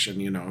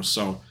direction,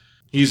 so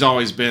he's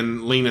always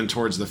been leaning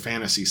towards the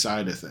fantasy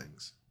side of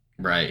things.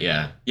 Right,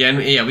 yeah. And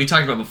we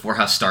talked about before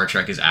how Star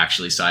Trek is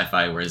actually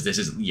sci-fi, whereas this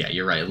is,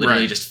 you're right,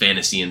 literally just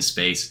fantasy in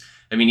space.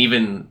 I mean,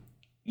 even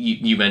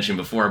you mentioned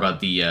before about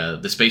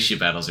the spaceship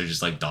battles are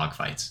just like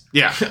dogfights.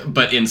 Yeah.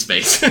 But in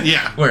space.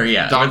 Yeah. where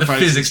the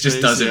physics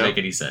just doesn't make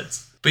any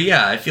sense. But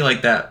yeah, I feel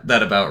like that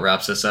about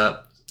wraps us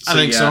up. So, I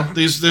think so.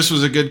 This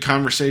was a good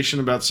conversation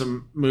about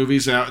some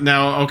movies.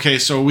 Now, okay,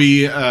 so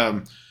we,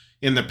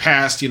 in the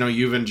past,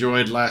 you've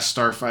enjoyed Last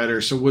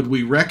Starfighter, so would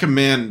we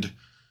recommend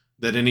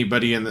that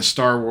anybody in the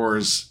Star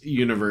Wars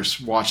universe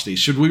watch these?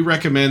 Should we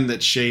recommend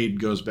that Shade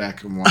goes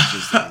back and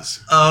watches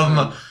these?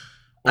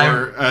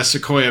 Or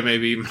Sequoia,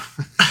 maybe.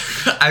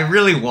 I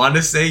really want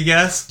to say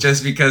yes,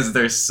 just because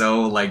they're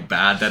so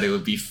bad that it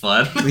would be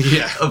fun.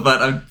 Yeah.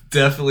 But I'm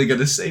definitely going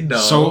to say no.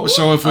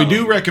 So if we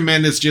do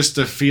recommend, it's just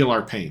to feel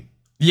our pain.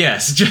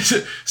 Yes,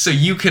 just so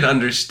you can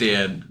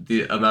understand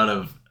the amount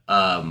of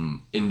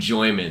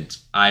enjoyment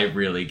I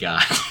really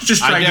got.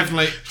 I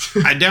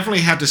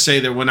definitely have to say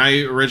that when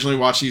I originally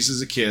watched these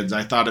as a kid,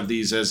 I thought of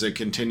these as a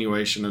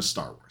continuation of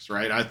Star Wars,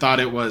 right? I thought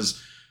it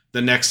was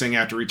the next thing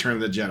after Return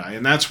of the Jedi.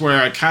 And that's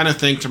where I kind of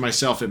think to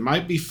myself, it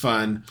might be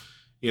fun,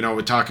 we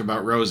talk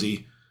about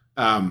Rosie,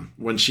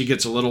 when she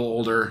gets a little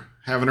older,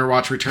 having her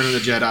watch Return of the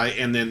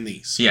Jedi and then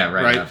these. Yeah,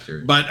 right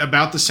after. But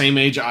about the same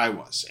age I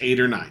was, 8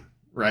 or 9,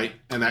 right?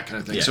 And that kind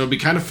of thing. Yeah. So it'd be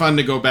kind of fun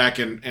to go back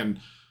and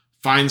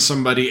find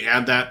somebody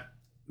at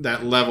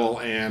that level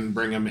and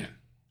bring them in,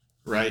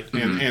 right?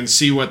 Mm-hmm. And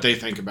see what they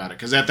think about it.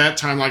 Because at that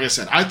time, like I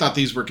said, I thought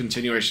these were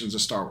continuations of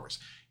Star Wars.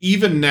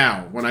 Even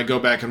now, when I go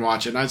back and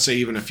watch it, and I'd say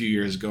even a few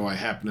years ago, I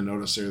happened to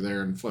notice they're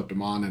there and flipped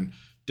them on and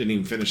didn't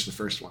even finish the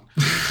first one.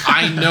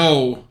 I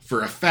know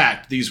for a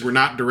fact these were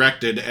not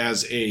directed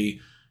as a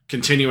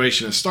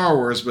continuation of Star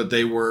Wars, but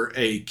they were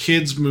a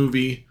kids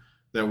movie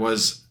that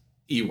was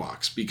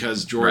Ewoks,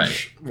 because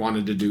George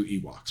wanted to do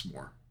Ewoks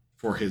more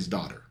for his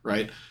daughter,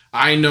 right?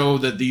 I know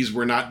that these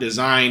were not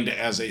designed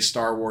as a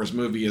Star Wars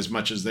movie as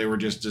much as they were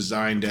just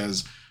designed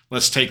as,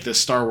 let's take this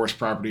Star Wars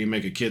property and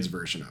make a kid's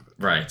version of it.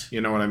 Right.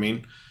 You know what I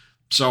mean?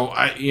 So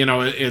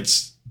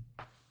it's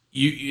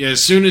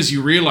as soon as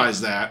you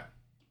realize that,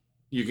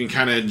 you can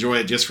kind of enjoy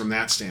it just from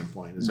that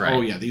standpoint.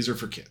 Oh yeah, these are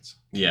for kids.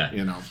 Yeah.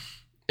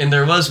 And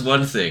there was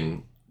one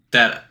thing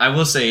that I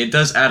will say, it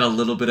does add a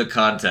little bit of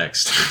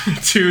context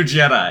to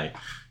Jedi.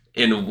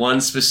 In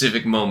one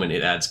specific moment,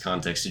 it adds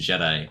context to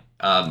Jedi.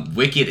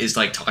 Wicket is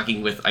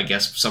talking with, I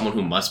guess, someone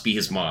who must be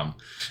his mom.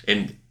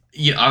 And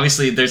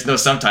obviously there's no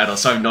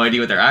subtitles, so I have no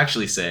idea what they're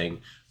actually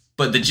saying.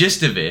 But the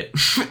gist of it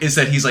is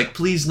that he's like,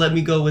 please let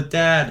me go with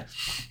Dad.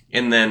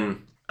 And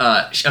then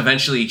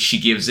eventually she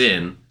gives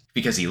in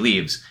because he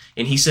leaves.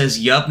 And he says,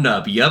 yub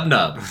nub, yub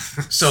nub.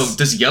 So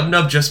does yub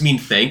nub just mean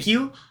thank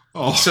you?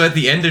 Oh. So at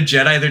the end of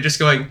Jedi, they're just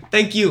going,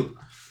 thank you.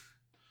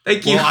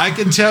 Thank you. Well, I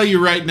can tell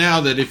you right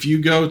now that if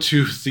you go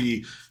to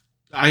the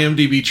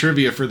IMDb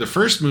trivia for the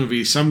first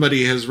movie,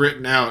 somebody has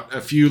written out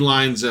a few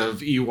lines of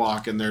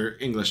Ewok in their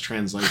English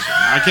translation.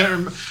 I can't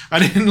remember. I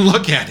didn't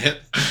look at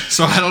it,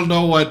 so I don't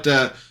know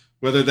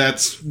whether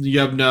that's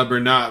yub nub or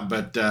not.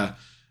 But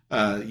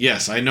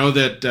yes, I know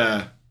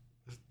that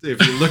if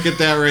you look at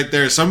that right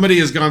there, somebody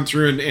has gone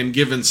through and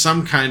given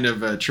some kind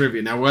of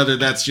trivia. Now, whether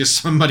that's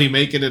just somebody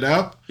making it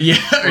up,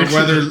 or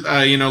whether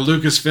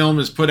Lucasfilm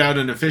has put out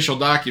an official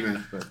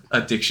document,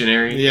 a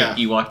dictionary,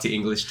 Ewok to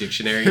English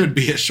dictionary. It would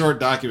be a short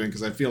document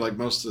because I feel like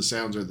most of the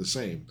sounds are the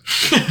same.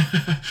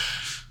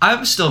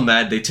 I'm still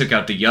mad they took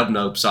out the yub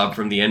nub song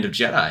from the end of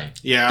Jedi.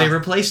 Yeah, they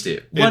replaced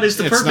it. What is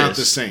the purpose? It's not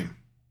the same.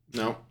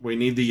 No, we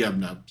need the yub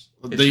nubs.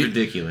 It's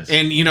ridiculous.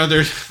 And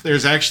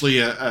there's actually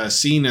a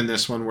scene in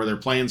this one where they're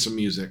playing some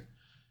music,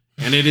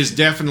 and it is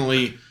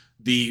definitely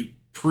the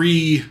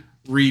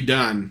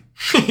redone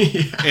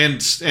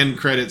end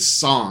credits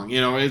song.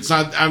 It's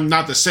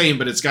not the same,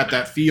 but it's got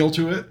that feel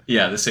to it.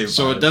 Yeah, the same.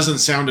 So it doesn't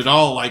sound at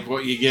all like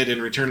what you get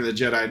in Return of the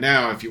Jedi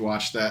now if you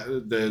watch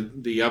the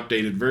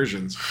updated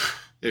versions.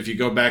 If you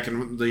go back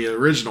in the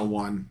original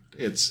one,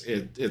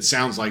 it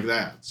sounds like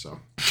that. So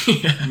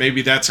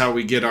maybe that's how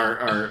we get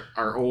our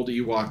old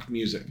Ewok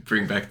music.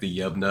 Bring back the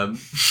yub nub.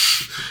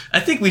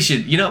 I think we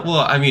should.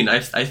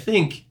 I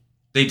think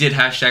they did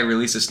 #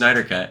 release a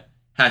Snyder cut.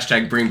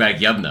 # bring back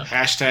yub nub.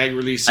 #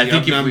 release. I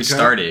think if we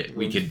start it,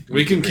 we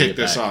can kick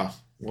this off.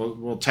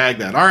 We'll tag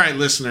that. All right,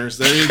 listeners,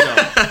 there you go.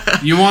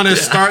 You want to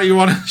start? You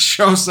want to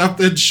show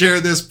something? Share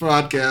this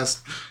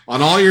podcast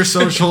on all your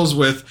socials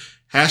with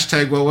 #.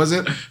 What was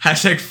it?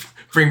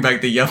 # bring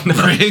back the yub nub.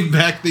 Bring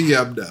back the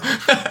yub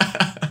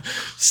nub.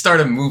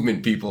 Start a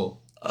movement,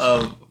 people.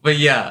 But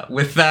yeah,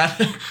 with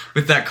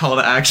that call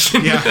to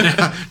action.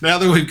 Yeah. Now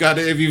that we've got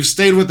it, if you've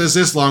stayed with us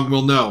this long,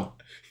 we'll know.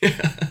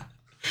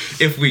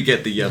 If we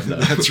get the yum nub.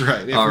 That's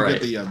right. If All we right.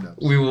 get the yum nubs.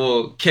 We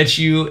will catch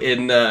you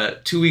in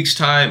 2 weeks'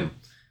 time,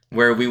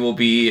 where we will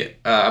be.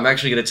 I'm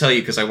actually going to tell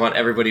you because I want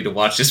everybody to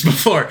watch this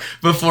before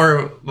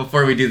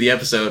we do the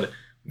episode.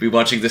 We'll be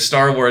watching the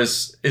Star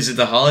Wars. Is it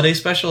the holiday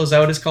special? Is that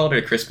what it's called, or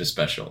a Christmas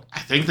special? I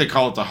think they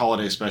call it the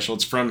holiday special.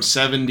 It's from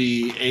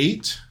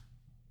 1978.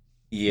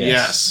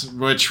 Yes,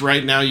 which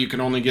right now you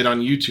can only get on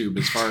YouTube,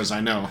 as far as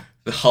I know.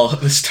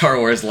 The Star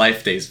Wars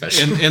Life Day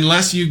special.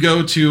 Unless you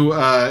go to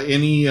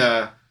any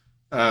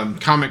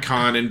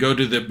Comic-Con and go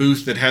to the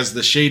booth that has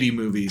the shady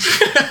movies.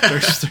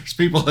 there's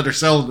people that are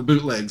selling the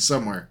bootlegs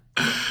somewhere.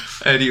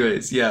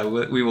 Anyways, yeah,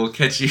 we will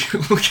catch you.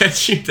 We'll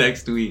catch you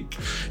next week.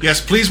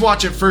 Yes, please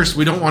watch it first.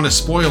 We don't want to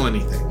spoil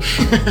anything.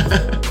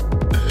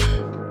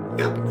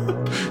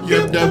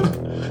 Yep.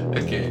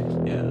 Okay.